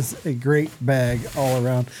 back. that is a great bag all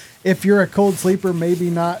around. If you're a cold sleeper, maybe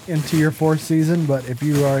not into your fourth season, but if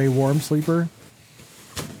you are a warm sleeper,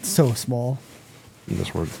 it's so small.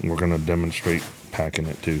 This we're gonna demonstrate packing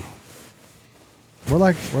it too. We're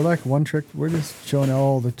like one trick. We're just showing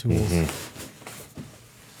all the tools.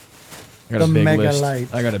 I got The a big Mega list. Light.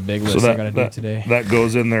 I got a big list So I got to do today. that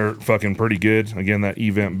goes in there fucking pretty good. Again, that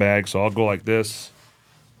event bag. So I'll go like this.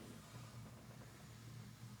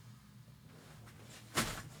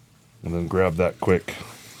 And then grab that quick.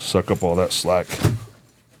 Suck up all that slack.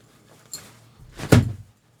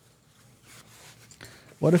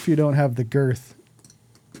 What if you don't have the girth,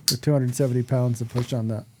 the 270 pounds to push on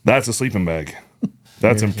that? That's a sleeping bag.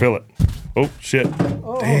 That's in fillet. Oh, shit.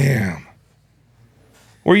 Damn.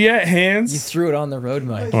 Where you at, You Hands? threw it on the road,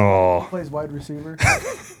 Mike. Oh, Plays wide receiver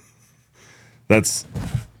that's...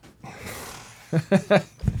 for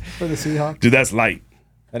the Seahawks. Dude, that's light.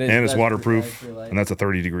 That is, And it's that's waterproof. pretty light. And that's a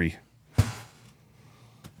 30 degree.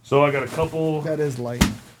 So I got a couple That is light.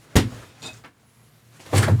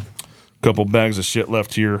 bags of shit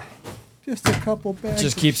left here. Just a couple bags.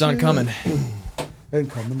 Just of keeps on shit. coming. And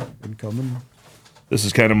coming. This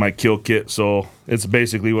is kind of my kill kit, so it's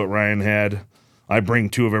basically what Ryan had. I bring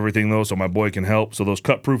 2 of everything though, so my boy can help. So those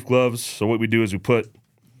cut-proof gloves. So what we do is we put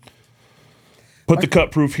the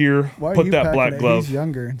cut-proof here, Why are put you that packing black it? glove. He's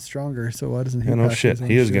younger and stronger, so why doesn't he? Yeah, no pack shit. his own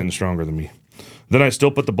He is shit? getting stronger than me. Then I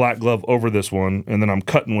still put the black glove over this one, and then I'm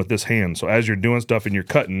cutting with this hand. So as you're doing stuff and you're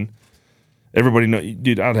cutting, everybody know,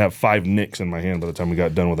 dude, I'd have 5 nicks in my hand by the time we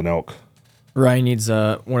got done with an elk. Ryan needs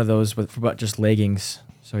one of those with about just leggings,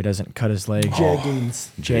 so he doesn't cut his leg. Jeggings.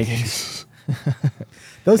 Jeggings.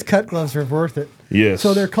 Those cut gloves are worth it. Yes.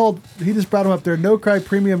 So they're called. He just brought them up. They're No Cry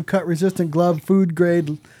Premium Cut Resistant Glove, food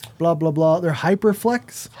grade, blah blah blah. They're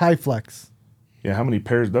Hyperflex, High Flex. Yeah, how many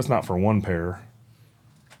pairs? That's not for one pair.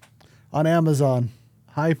 On Amazon,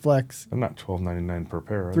 High Flex, They're not $12.99 per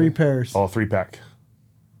pair. Are 3 they? pairs. Oh, 3-pack.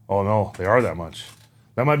 Oh no, they are that much.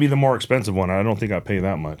 That might be the more expensive one. I don't think I pay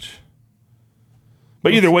that much.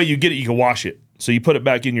 But either way, you get it, you can wash it. So you put it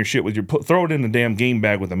back in your shit with your throw it in the damn game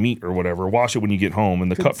bag with a meat or whatever. Wash it when you get home,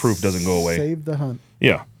 and the cut proof doesn't go away. Save the hunt.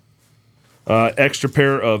 Yeah. Extra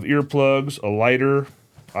pair of earplugs, a lighter.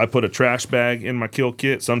 I put a trash bag in my kill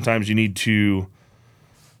kit. Sometimes you need to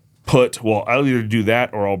put, well, I'll either do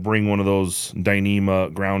that or I'll bring one of those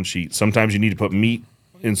Dyneema ground sheets. Sometimes you need to put meat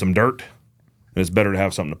in some dirt, and it's better to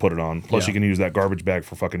have something to put it on. Plus, you can use that garbage bag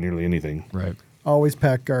for fucking nearly anything. Right. Always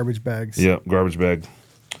pack garbage bags. Yeah, garbage bag.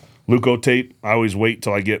 Luco tape. I always wait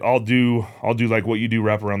till I get. I'll do like what you do,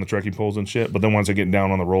 wrap around the trekking poles and shit. But then once I get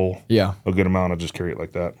down on the roll, Yeah. a good amount, I just carry it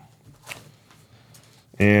like that.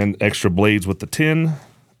 And extra blades with the tin,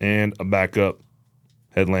 and a backup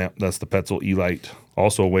headlamp. That's the Petzl E-Light.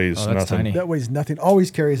 Also weighs Oh, that's nothing. tiny. That weighs nothing.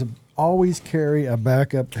 Always carry a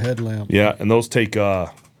backup headlamp. Yeah, and those take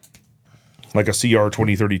like a CR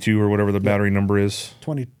 2032 or whatever the battery number is.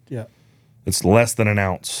 20. Yeah. It's less than an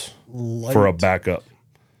ounce Light. for a backup.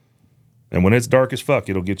 And when it's dark as fuck,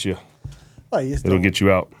 it'll get you. Oh, you It'll get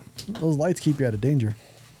you out. Those lights keep you out of danger.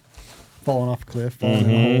 Falling off a cliff, falling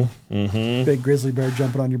in a hole. Big grizzly bear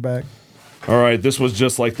jumping on your back. All right, this was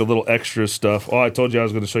just like the little extra stuff. Oh, I told you I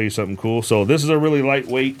was going to show you something cool. So this is a really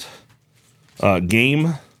lightweight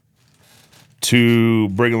game to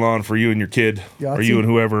bring along for you and your kid, or Yahtzee? you and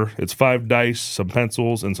whoever. It's 5 dice, some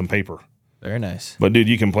pencils, and some paper. Very nice. But dude,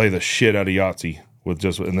 you can play the shit out of Yahtzee with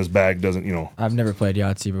just, and this bag doesn't, you know. I've never played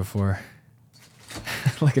Yahtzee before.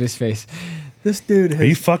 Look at his face. This dude has. Are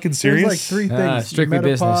you fucking serious? There's like 3 things. Strictly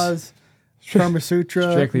Menopause, Karma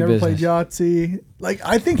Sutra, Strictly never played business. Yahtzee. Like,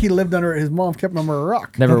 I think he lived under, his mom kept him under a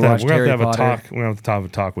rock. Never We're watched gonna Harry have to have Potter. a talk. We're gonna have to have a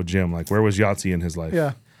talk with Jim. Like, where was Yahtzee in his life?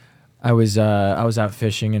 Yeah. I was out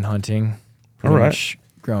fishing and hunting. All right. much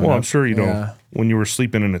Growing Well, up. I'm sure you don't. Yeah. When you were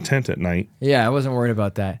sleeping in a tent at night, Yeah, I wasn't worried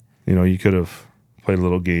about that. you know, you could have played a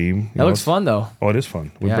little game. That looks fun though. Oh, it is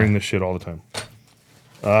fun. We Yeah. bring this shit all the time.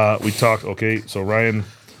 We talked. Okay, so Ryan,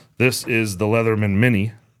 this is the Leatherman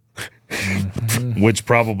Mini, which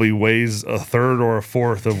probably weighs a third or a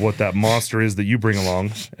fourth of what that monster is that you bring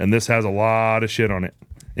along, and this has a lot of shit on it,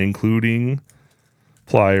 including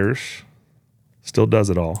pliers. Still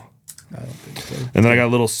does it all. I don't think so. And then I got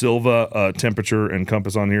a little Silva temperature and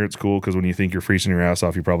compass on here. It's cool because when you think you're freezing your ass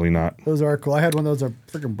off, you're probably not. Those are cool. I had one of those. I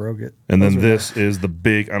freaking broke it. And Those then are this is the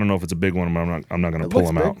big. I don't know if it's a big one, but I'm not going to It pull looks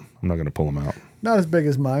them big. out. I'm not going to pull them out. Not as big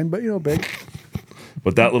as mine, but, big.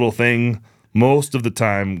 But that little thing, most of the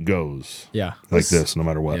time, goes Yeah. like this, no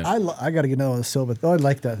matter what. Yeah. Yeah, I got to get another the Silva. Oh, I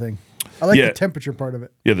like that thing. I like Yeah. the temperature part of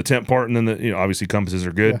it. the temp part, and then obviously compasses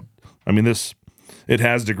are good. Yeah. I mean, it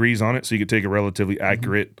has degrees on it, so you could take a relatively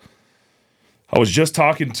accurate. I was just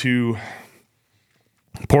talking to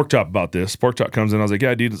Pork Chop about this. Pork Chop comes in. I was like,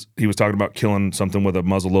 yeah, dude. He was talking about killing something with a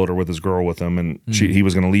muzzle loader with his girl with him, and he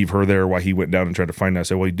was going to leave her there while he went down and tried to find her. I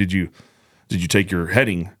said, well, did you take your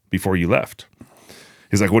heading before you left?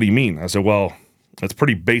 He's like, what do you mean? I said, well, that's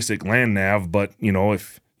pretty basic land nav, but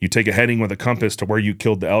if you take a heading with a compass to where you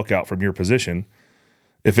killed the elk out from your position,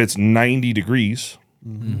 if it's 90 degrees,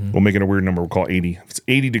 we'll make it a weird number. We'll call it 80. If it's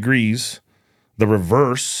 80 degrees, the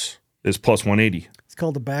reverse is plus 180. It's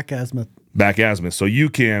called a back azimuth. Back azimuth. So you have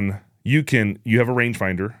a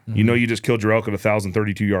rangefinder. You just killed your elk at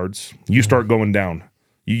 1,032 yards. You start going down.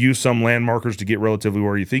 You use some land markers to get relatively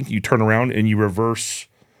where you think. You turn around and you reverse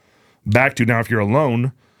back to, now if you're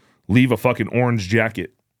alone, leave a fucking orange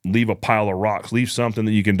jacket. Leave a pile of rocks. Leave something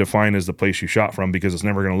that you can define as the place you shot from, because it's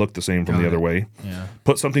never going to look the same from the other way. Yeah.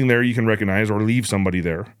 Put something there you can recognize, or leave somebody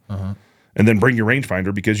there. And then bring your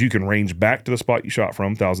rangefinder, because you can range back to the spot you shot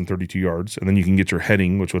from, 1,032 yards, and then you can get your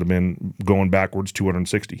heading, which would have been going backwards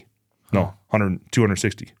 260. No,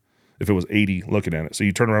 260 if it was 80 looking at it. So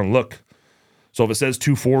you turn around and look. So if it says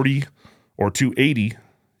 240 or 280,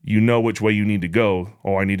 you know which way you need to go.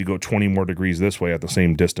 Oh, I need to go 20 more degrees this way at the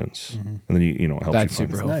same distance. And then it helps That's you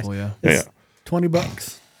find super it. helpful, yeah. It's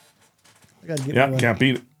 $20. I got to get Yeah, one. can't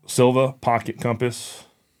beat it. Silva, pocket compass.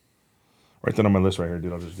 Write that on my list right here,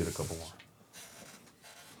 dude. I'll just get a couple more.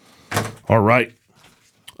 All right.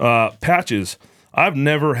 Patches. I've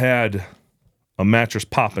never had a mattress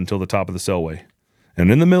pop until the top of the cellway. And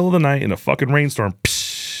in the middle of the night, in a fucking rainstorm,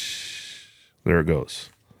 there it goes.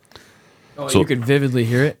 Oh, So- you could vividly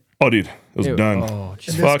hear it. Oh, dude. It was Ew. done. Oh, It's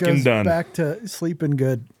And this fucking goes done. back to sleeping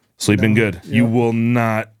good. Sleeping good. You Yeah. will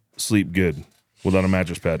not sleep good without a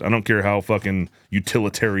mattress pad. I don't care how fucking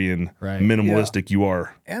utilitarian, Right. minimalistic you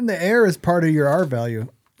are. And the air is part of your R value.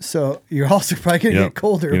 So you're also probably going to Yep. get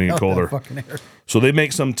colder. Gonna get without colder. that fucking air. So they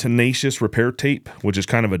make some Tenacious repair tape, which is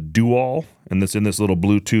kind of a do-all, and that's in this little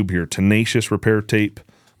blue tube here. Tenacious repair tape.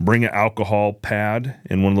 Bring an alcohol pad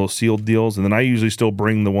in one of those sealed deals, and then I usually still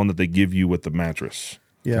bring the one that they give you with the mattress.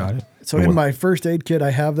 Yeah. Got it. So in my first aid kit, I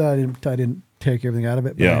have that. I didn't take everything out of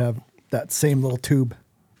it, but Yeah. I have that same little tube.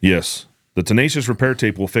 Yes. The Tenacious repair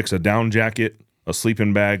tape will fix a down jacket, a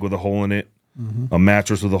sleeping bag with a hole in it, a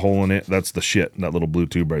mattress with a hole in it. That's the shit, that little blue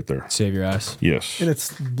tube right there. Save your ass. Yes. And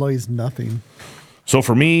it weighs nothing. So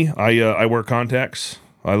for me, I wear contacts.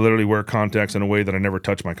 I literally wear contacts in a way that I never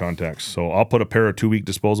touch my contacts. So I'll put a pair of 2-week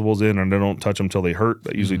disposables in, and I don't touch them till they hurt.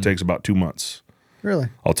 That usually takes about 2 months. Really?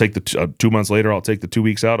 I'll take the 2 months later. I'll take the 2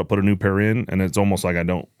 weeks out. I'll put a new pair in, and it's almost like I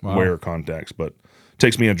don't wear contacts. But it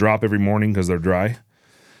takes me a drop every morning because they're dry.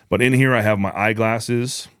 But in here, I have my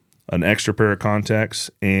eyeglasses, an extra pair of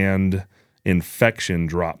contacts, and infection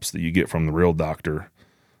drops that you get from the real doctor.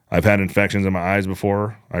 I've had infections in my eyes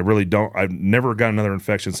before. I really don't. I've never got another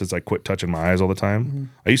infection since I quit touching my eyes all the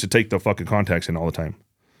time. I used to take the fucking contacts in all the time.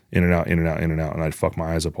 In and out, in and out, in and out. And I'd fuck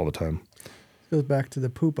my eyes up all the time. Goes back to the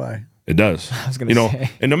poop eye. It does. I was gonna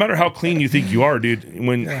say. And no matter how clean you think you are, dude,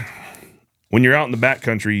 when you're out in the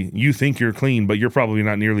backcountry, you think you're clean, but you're probably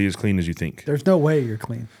not nearly as clean as you think. There's no way you're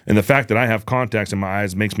clean. And the fact that I have contacts in my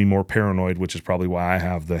eyes makes me more paranoid, which is probably why I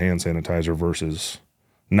have the hand sanitizer versus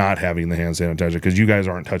not having the hand sanitizer, because you guys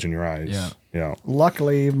aren't touching your eyes. Yeah. Yeah.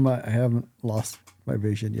 Luckily, I haven't lost my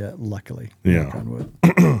vision yet. Luckily. Yeah. Knock on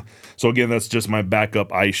wood. So again, that's just my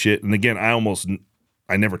backup eye shit. And again,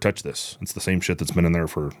 I never touch this. It's the same shit that's been in there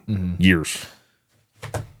for years.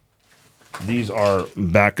 These are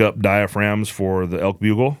backup diaphragms for the elk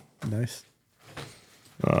bugle. Nice.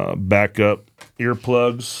 Backup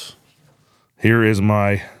earplugs. Here is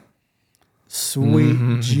my.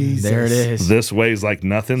 Sweet Jesus. There it is. This weighs like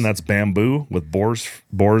nothing. That's bamboo with boar's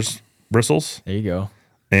bristles. There you go.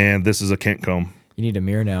 And this is a Kent comb. You need a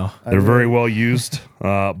mirror now. They're very well used.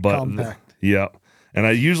 But Compact. yeah. And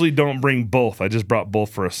I usually don't bring both. I just brought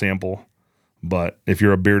both for a sample. But if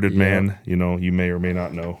you're a bearded man, you may or may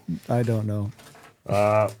not know. I don't know.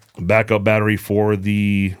 Backup battery for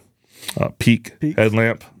the Peak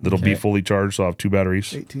headlamp that'll be fully charged. So I'll have 2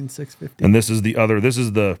 batteries. 18650. And this is the other. This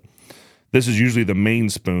is usually the main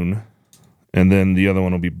spoon, and then the other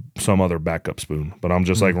one will be some other backup spoon. But I'm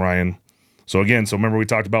just like Ryan. So again, remember we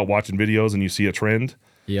talked about watching videos and you see a trend.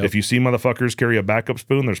 Yep. If you see motherfuckers carry a backup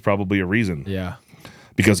spoon, there's probably a reason. Yeah.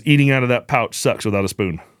 Because eating out of that pouch sucks without a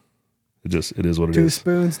spoon. It is what it 2 is.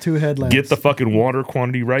 spoons, 2 headlamps. Get the fucking water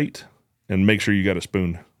quantity right, and make sure you got a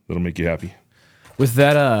spoon. That'll make you happy. With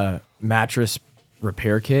that mattress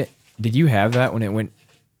repair kit, did you have that when it went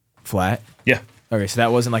flat? Yeah. Okay, so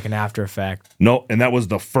that wasn't like an after effect. No, and that was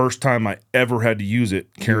the first time I ever had to use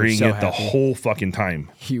it, carrying so it the happy. whole fucking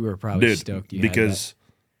time. You were probably Dude, stoked you because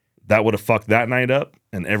that would have fucked that night up,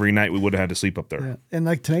 and every night we would have had to sleep up there. Yeah. And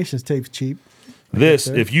like Tenacious tape's cheap. This,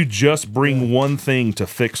 if you just bring one thing to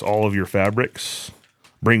fix all of your fabrics,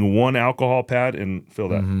 bring one alcohol pad and fill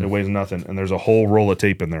that. It weighs nothing, and there's a whole roll of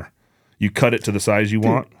tape in there. You cut it to the size you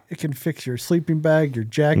want. It can fix your sleeping bag, your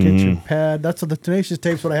jacket, your pad. That's what the Tenacious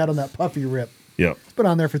tape's what I had on that puffy rip. Yep. It's been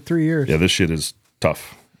on there for 3 years. Yeah, this shit is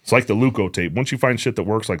tough. It's like the Luco tape. Once you find shit that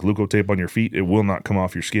works like Luco tape on your feet, it will not come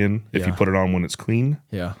off your skin if you Yeah. put it on when it's clean.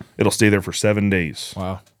 Yeah. It'll stay there for 7 days.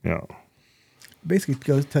 Wow. Yeah. Basically, it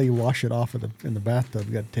goes till you wash it off in the bathtub.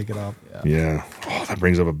 You got to take it off. Yeah. Oh, that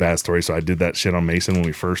brings up a bad story. So I did that shit on Mason when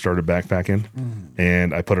we first started backpacking,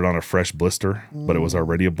 and I put it on a fresh blister, but it was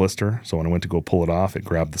already a blister. So when I went to go pull it off, it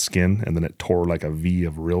grabbed the skin, and then it tore like a V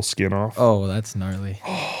of real skin off. Oh, that's gnarly.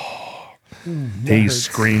 He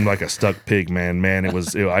screamed like a stuck pig, man. It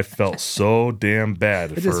was. I felt so damn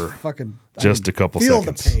bad It for just fucking just a couple feel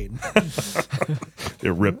seconds. the pain. It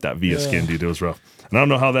ripped that V of skin, dude. It was rough. And I don't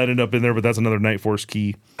know how that ended up in there, but that's another Night Force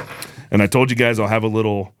key. And I told you guys I'll have a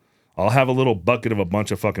little bucket of a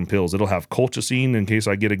bunch of fucking pills. It'll have colchicine in case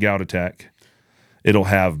I get a gout attack. It'll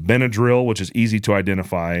have Benadryl, which is easy to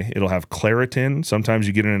identify. It'll have Claritin. Sometimes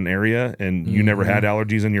you get in an area and you never had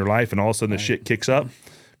allergies in your life, and all of a sudden the shit kicks up.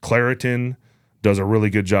 Claritin does a really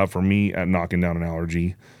good job for me at knocking down an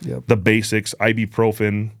allergy. Yep. The basics,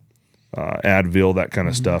 ibuprofen, Advil, that kind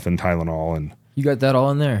of stuff, and Tylenol. And You got that all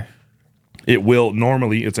in there. it will,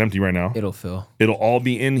 normally, it's empty right now. It'll fill. It'll all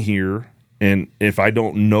be in here. And if I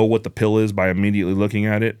don't know what the pill is by immediately looking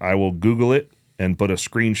at it, I will Google it and put a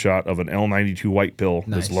screenshot of an L92 white pill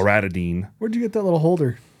that's Nice. loratadine. Where'd you get that little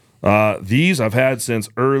holder? These I've had since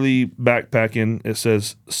early backpacking. It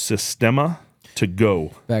says Systema to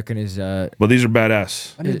go. Back in his But these are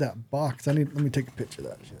badass. I need that box. Let me take a picture of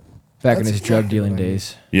that shit. back in That's his drug exactly dealing what I need.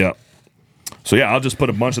 days. Yeah. So yeah, I'll just put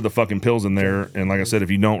a bunch of the fucking pills in there, and like I said,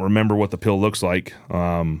 if you don't remember what the pill looks like,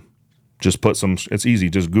 just put some. It's easy.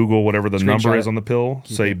 Just Google whatever the number is on the pill.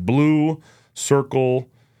 Say blue circle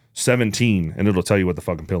 17, and it'll tell you what the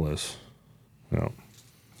fucking pill is. Yeah.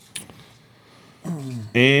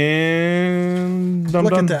 And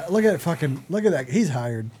Look at that. Look at that. He's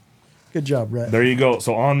hired. Good job, Rhett. There you go.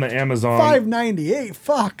 So on the Amazon, $5.98.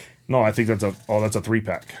 Fuck. No, I think that's a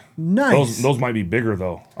 3-pack. Nice. Those might be bigger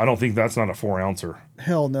though. I don't think that's not a 4-ouncer.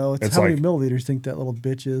 Hell no. It's It's how like- many milliliters think that little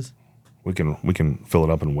bitch is? We can fill it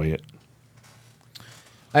up and weigh it.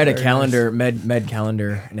 I had a calendar, med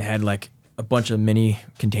calendar, and it had like a bunch of mini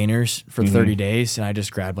containers for 30 days, and I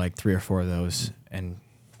just grabbed like 3 or 4 of those, and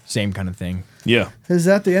same kind of thing. Yeah. Is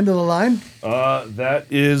that the end of the line? That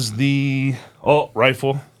is the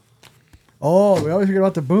rifle. Oh, we always forget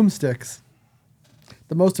about the boomsticks.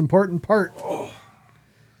 The most important part.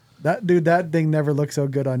 That thing never looks so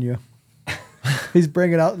good on you. He's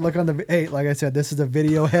bringing out. Look on the. Hey, like I said, this is a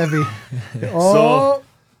video heavy.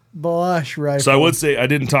 Blush rifle. So I would say I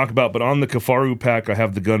didn't talk about, but on the Kafaru pack, I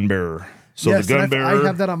have the gun bearer. So yes, the gun bearer. I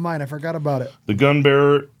have that on mine. I forgot about it. The gun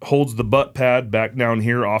bearer holds the butt pad back down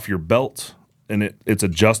here off your belt, and it's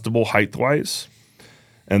adjustable height-wise.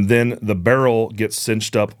 And then the barrel gets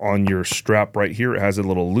cinched up on your strap right here. It has a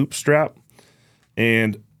little loop strap.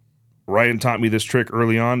 And Ryan taught me this trick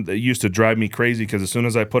early on that used to drive me crazy because as soon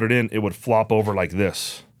as I put it in, it would flop over like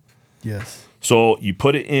this. Yes. So you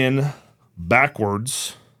put it in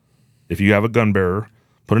backwards, if you have a gun bearer,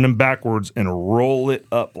 put it in backwards and roll it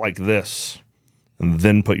up like this, and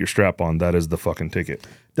then put your strap on. That is the fucking ticket.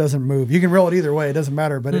 Doesn't move. You can roll it either way. It doesn't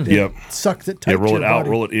matter, but it sucks it tight. Yeah, roll to it your out, body.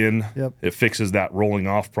 roll it in. Yep. It fixes that rolling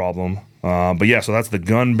off problem. But yeah, so that's the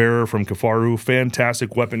gun bearer from Kafaru.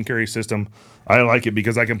 Fantastic weapon carry system. I like it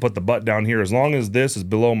because I can put the butt down here. As long as this is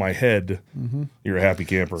below my head, you're a happy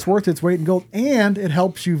camper. It's worth its weight in gold, and it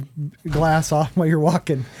helps you glass off while you're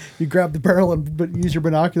walking. You grab the barrel and use your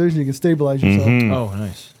binoculars, and you can stabilize yourself. Oh,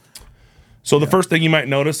 nice. So the first thing you might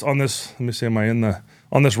notice on this, let me see,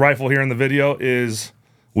 on this rifle here in the video is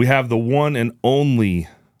we have the one and only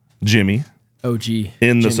Jimmy OG.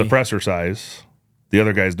 in the Jimmy. suppressor size. The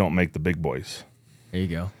other guys don't make the big boys. There you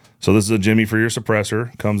go. So this is a Jimmy for your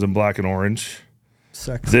suppressor. Comes in black and orange.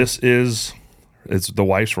 Sexy. It's the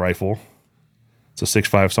wife's rifle. It's a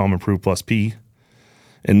 6.5 Solomon Proof plus P.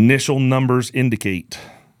 Initial numbers indicate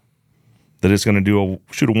that it's going to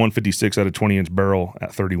shoot a 156 out of 20-inch barrel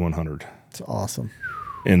at 3,100. It's awesome.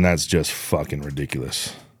 And that's just fucking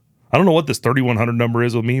ridiculous. I don't know what this 3,100 number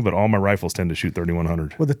is with me, but all my rifles tend to shoot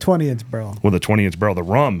 3,100. With a 20-inch barrel. With a 20-inch barrel. The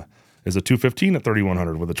rum is a 215 at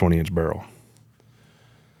 3,100 with a 20-inch barrel.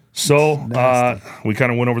 So we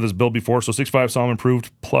kind of went over this build before. So 6.5 Solomon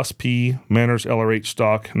Improved plus P, Manners LRH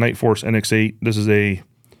stock, Night Force NX8. This is a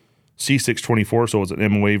C624, so it's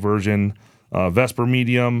an MOA version. Vesper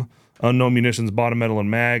medium, Unknown Munitions bottom metal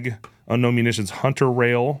and mag, Unknown Munitions Hunter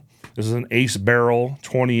rail. This is an Ace barrel,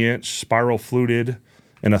 20-inch, spiral fluted,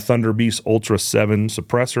 and a Thunder Beast Ultra 7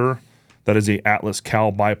 suppressor. That is a Atlas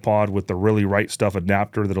Cal bipod with the really right stuff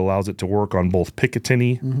adapter that allows it to work on both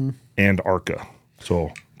Picatinny and Arca.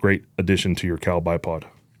 So great addition to your Cal bipod.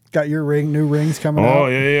 Got your new rings coming out. Oh,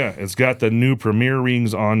 yeah. It's got the new Premier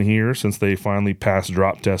rings on here since they finally passed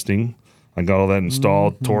drop testing. I got all that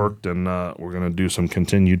installed, torqued, and we're going to do some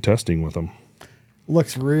continued testing with them.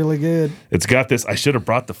 Looks really good. It's got this. I should have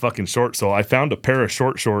brought the fucking shorts. So I found a pair of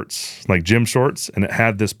short shorts, like gym shorts, and it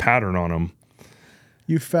had this pattern on them.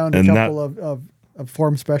 You found a couple of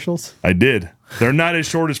form specials. I did. They're not as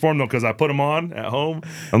short as form though, because I put them on at home.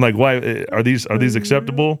 I'm like, why are these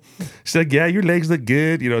acceptable? She's like, yeah, your legs look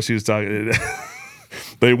good. You know, she was talking.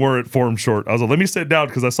 They weren't form short. I was like, let me sit down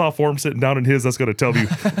because I saw form sitting down in his. That's going to tell me.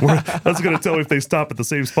 That's going to tell me if they stop at the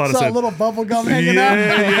same spot. Saw a little bubble gum hanging out.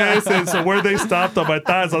 Yeah. I said, so where they stopped on my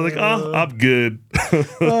thighs, I was like, oh, I'm good.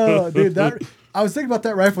 Oh, dude, I was thinking about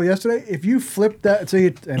that rifle yesterday. If you flip that,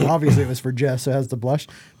 and obviously it was for Jess, so it has the blush.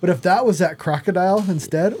 But if that was that crocodile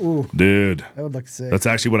instead, ooh, dude, that would look sick. That's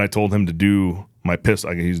actually what I told him to do. My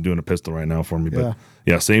pistol. He's doing a pistol right now for me. But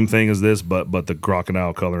yeah, same thing as this, but the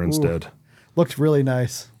crocodile color instead. Looks really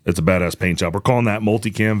nice. It's a badass paint job. We're calling that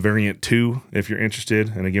Multicam Variant 2 if you're interested.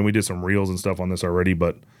 And again, we did some reels and stuff on this already,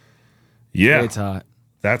 but yeah, It's hot.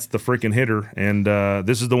 that's the freaking hitter. And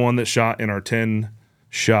this is the one that shot in our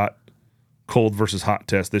 10-shot cold versus hot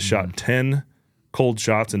test. This shot 10 cold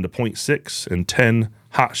shots into 0.6 and 10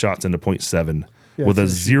 hot shots into 0.7 with a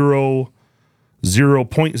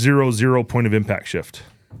 0.00 point of impact shift.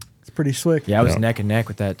 It's pretty slick. Yeah, I was neck and neck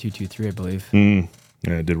with that 223, I believe.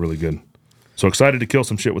 Yeah, it did really good. So excited to kill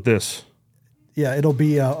some shit with this. Yeah, it'll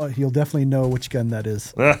be. You'll definitely know which gun that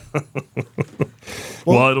is.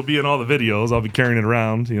 Well, it'll be in all the videos. I'll be carrying it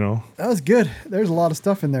around. That was good. There's a lot of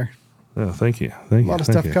stuff in there. Yeah, thank you. Thank you. A lot of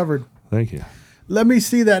stuff covered. Thank you. Let me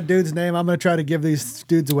see that dude's name. I'm going to try to give these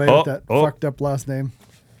dudes away with that fucked up last name.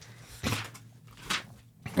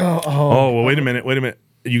 Well, wait a minute.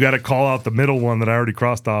 You got to call out the middle one that I already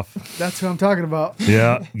crossed off. That's who I'm talking about.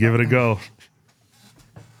 Yeah, give it a go.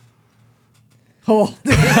 Oh,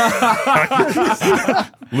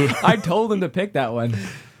 I told him to pick that one.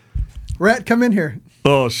 Rhett, come in here.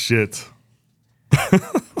 Oh, shit. I'm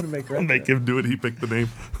gonna make Rhett Make him do it. He picked the name.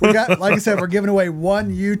 We got, like I said, we're giving away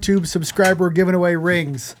one YouTube subscriber. We're giving away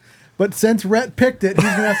rings. But since Rhett picked it, he's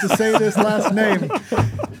going to have to say this last name.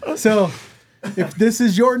 So if this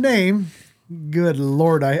is your name, good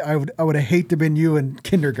Lord, I would hate to have been you in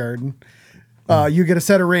kindergarten. You get a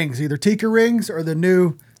set of rings, either Tika rings or the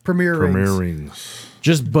new Premier rings.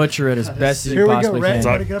 Just butcher it as best as you Here we go, possibly Rhett. can.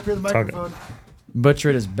 Gotta get up here to the microphone. Butcher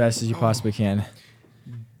it as best as you possibly can.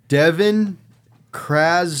 Devin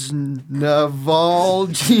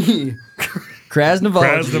Krasnovalji.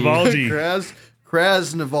 Krasnovalji.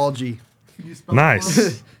 Krasnovalji.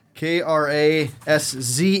 Nice. Krasnovalgyi.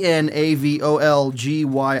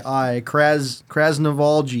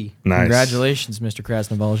 Krasnovalji. Nice. Congratulations, Mr.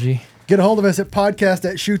 Krasnovalji. Get a hold of us at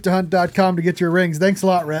podcast@shoottohunt.com to get your rings. Thanks a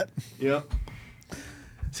lot, Rhett. Yep.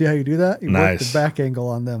 See how you do that? You work Nice. the back angle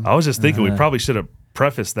on them. I was just thinking we probably should have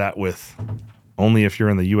prefaced that with only if you're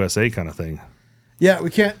in the USA kind of thing. Yeah, we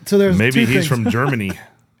can't. So there's Maybe two he's things. from Germany.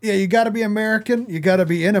 Yeah, you got to be American. You got to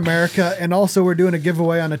be in America, and also we're doing a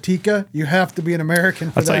giveaway on a Tika. You have to be an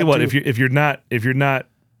American. For I'll tell you that, what, too. if you're not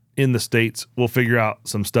in the States, we'll figure out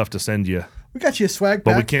some stuff to send you. we got you a swag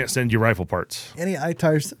But pack. we can't send you rifle parts. Any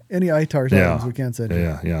ITARs Yeah. items we can't send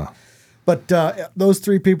you. Yeah. But those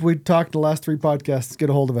three people we talked the last three podcasts, get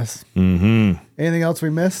a hold of us. Mm-hmm. Anything else we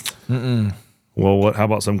missed? Well, how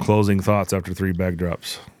about some closing thoughts after 3 bag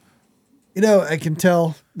drops? I can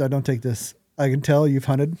tell. No, don't take this. I can tell you've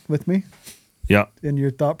hunted with me Yeah. in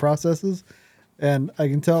your thought processes. And I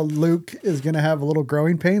can tell Luke is going to have a little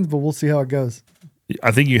growing pains, but we'll see how it goes.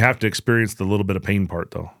 I think you have to experience the little bit of pain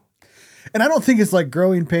part, though. And I don't think it's like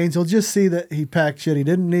growing pains. You'll just see that he packed shit he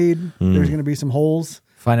didn't need. There's going to be some holes.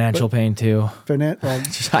 Financial pain, too.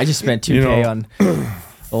 I just spent $2K on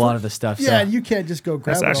a lot of the stuff. Yeah, so. you can't just go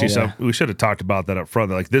grab That's it actually all. something we should have talked about that up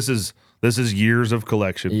front. Like this is years of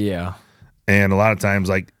collection. Yeah. And a lot of times,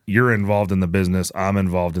 like, you're involved in the business, I'm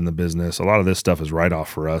involved in the business. A lot of this stuff is write-off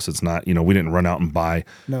for us. It's not, we didn't run out and buy.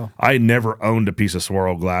 No. I never owned a piece of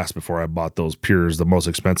swirl glass before I bought those Pures. The most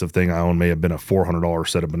expensive thing I owned may have been a $400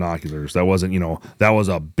 set of binoculars. That wasn't, that was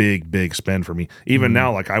a big spend for me. Even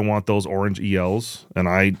now, like, I want those orange ELs, and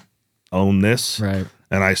I own this. Right.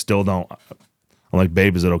 And I still don't. I'm like,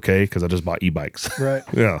 babe, is it okay? Because I just bought e-bikes. Right.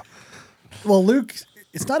 Yeah. Well, Luke,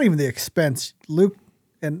 it's not even the expense. Luke,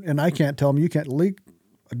 and I can't tell him, you can't. Luke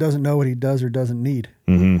doesn't know what he does or doesn't need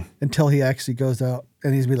until he actually goes out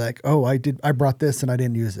and he's be like, oh, I brought this and I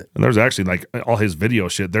didn't use it. And there's actually, like, all his video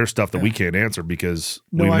shit. There's stuff that we can't answer because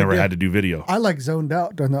No we've never idea. had to do video. I like zoned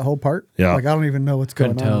out during that whole part. Yeah. Like I don't even know what's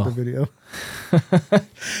going Couldn't on with the video.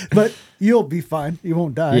 But you'll be fine. You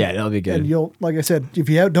won't die. Yeah, that'll be good. And you'll, like I said, if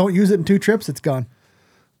you don't use it in 2 trips, it's gone.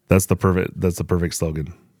 That's the perfect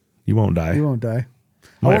slogan. You won't die. You won't die.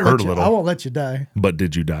 Might won't hurt let a you- little. I won't let you die. But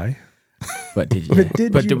did you die? But did you? But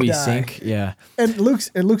did you we die? sink? Yeah. And Luke's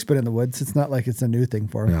been in the woods. It's not like it's a new thing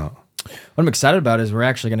for him. Yeah. What I'm excited about is we're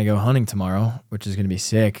actually going to go hunting tomorrow, which is going to be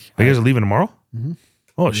sick. Are you guys leaving tomorrow?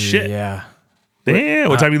 Oh, shit. Yeah. Damn.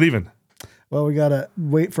 What time are you leaving? Well, we got to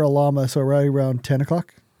wait for a llama, so right around 10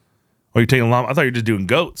 o'clock. Oh, you're taking llama? I thought you were just doing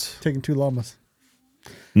goats. Taking 2 llamas.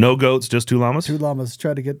 No goats, just 2 llamas? 2 llamas.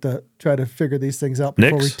 Try to figure these things out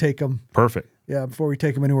before we Nicks? take them. Perfect. Yeah, before we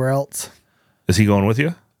take them anywhere else. Is he going with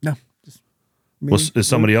you? No, just me. Is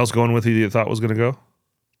somebody else going with you that you thought was going to go?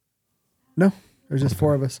 No, there's just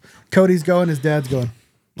 4 of us. Cody's going. His dad's going.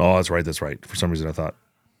 Oh, that's right. That's right. For some reason, I thought.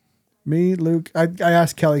 Me, Luke. I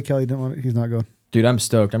asked Kelly. Kelly didn't want it. He's not going. Dude, I'm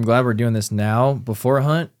stoked. I'm glad we're doing this now before a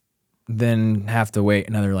hunt, then have to wait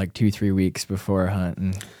another like 2-3 weeks before a hunt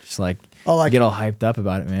and just like get all hyped up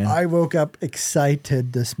about it, man. I woke up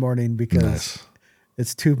excited this morning because Nice.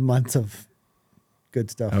 it's 2 months of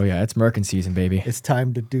good stuff. Oh yeah, it's Merkin season, baby. It's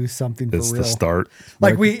time to do something for It's real. the start.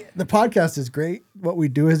 Like the podcast is great. What we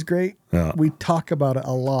do is great. Yeah. We talk about it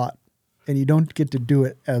a lot, and you don't get to do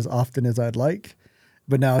it as often as I'd like.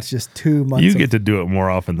 But now it's just 2 months. You get to do it more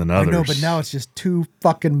often than I others. know, but now it's just 2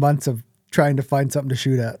 fucking months of trying to find something to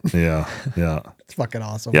shoot at. Yeah. It's fucking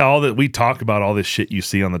awesome. Yeah, all that we talk about, all this shit you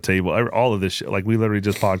see on the table, all of this shit. Like we literally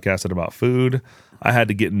just podcasted about food. I had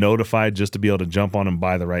to get notified just to be able to jump on and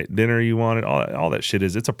buy the right dinner you wanted. All that shit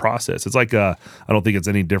it's a process. It's like I don't think it's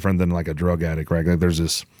any different than like a drug addict, right? Like there's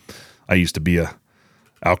this. I used to be a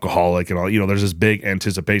alcoholic and all. There's this big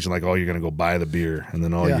anticipation, like you're gonna go buy the beer, and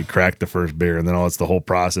then you crack the first beer, and then it's the whole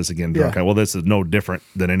process again. Drunk. Yeah. Well, this is no different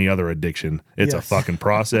than any other addiction. It's a Yes. fucking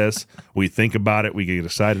process. We think about it. We get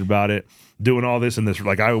excited about it. Doing all this and this,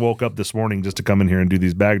 like I woke up this morning just to come in here and do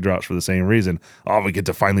these bag drops for the same reason. We get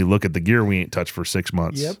to finally look at the gear we ain't touched for 6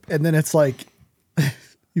 months. Yep. And then it's like,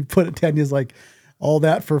 you put it 10 years like, all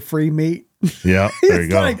that for free meat. Yeah, there you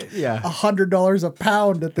It's go. like $100 a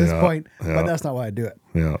pound at this point. But that's not why I do it.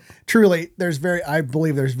 Yeah. Truly, I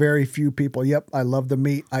believe there's very few people. Yep, I love the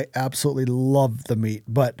meat. I absolutely love the meat.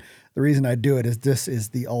 But the reason I do it is this is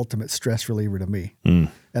the ultimate stress reliever to me. And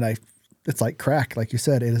it's like crack, like you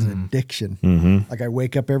said. It is an addiction. Like I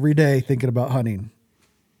wake up every day thinking about hunting.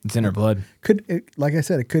 It's in her blood. Like I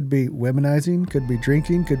said, it could be womenizing, could be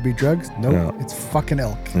drinking, could be drugs. Nope, it's fucking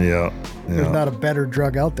elk. Yeah. There's not a better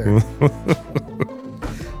drug out there.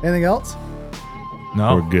 Anything else?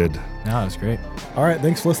 No. We're good. No, it's great. All right,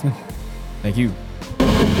 thanks for listening. Thank you.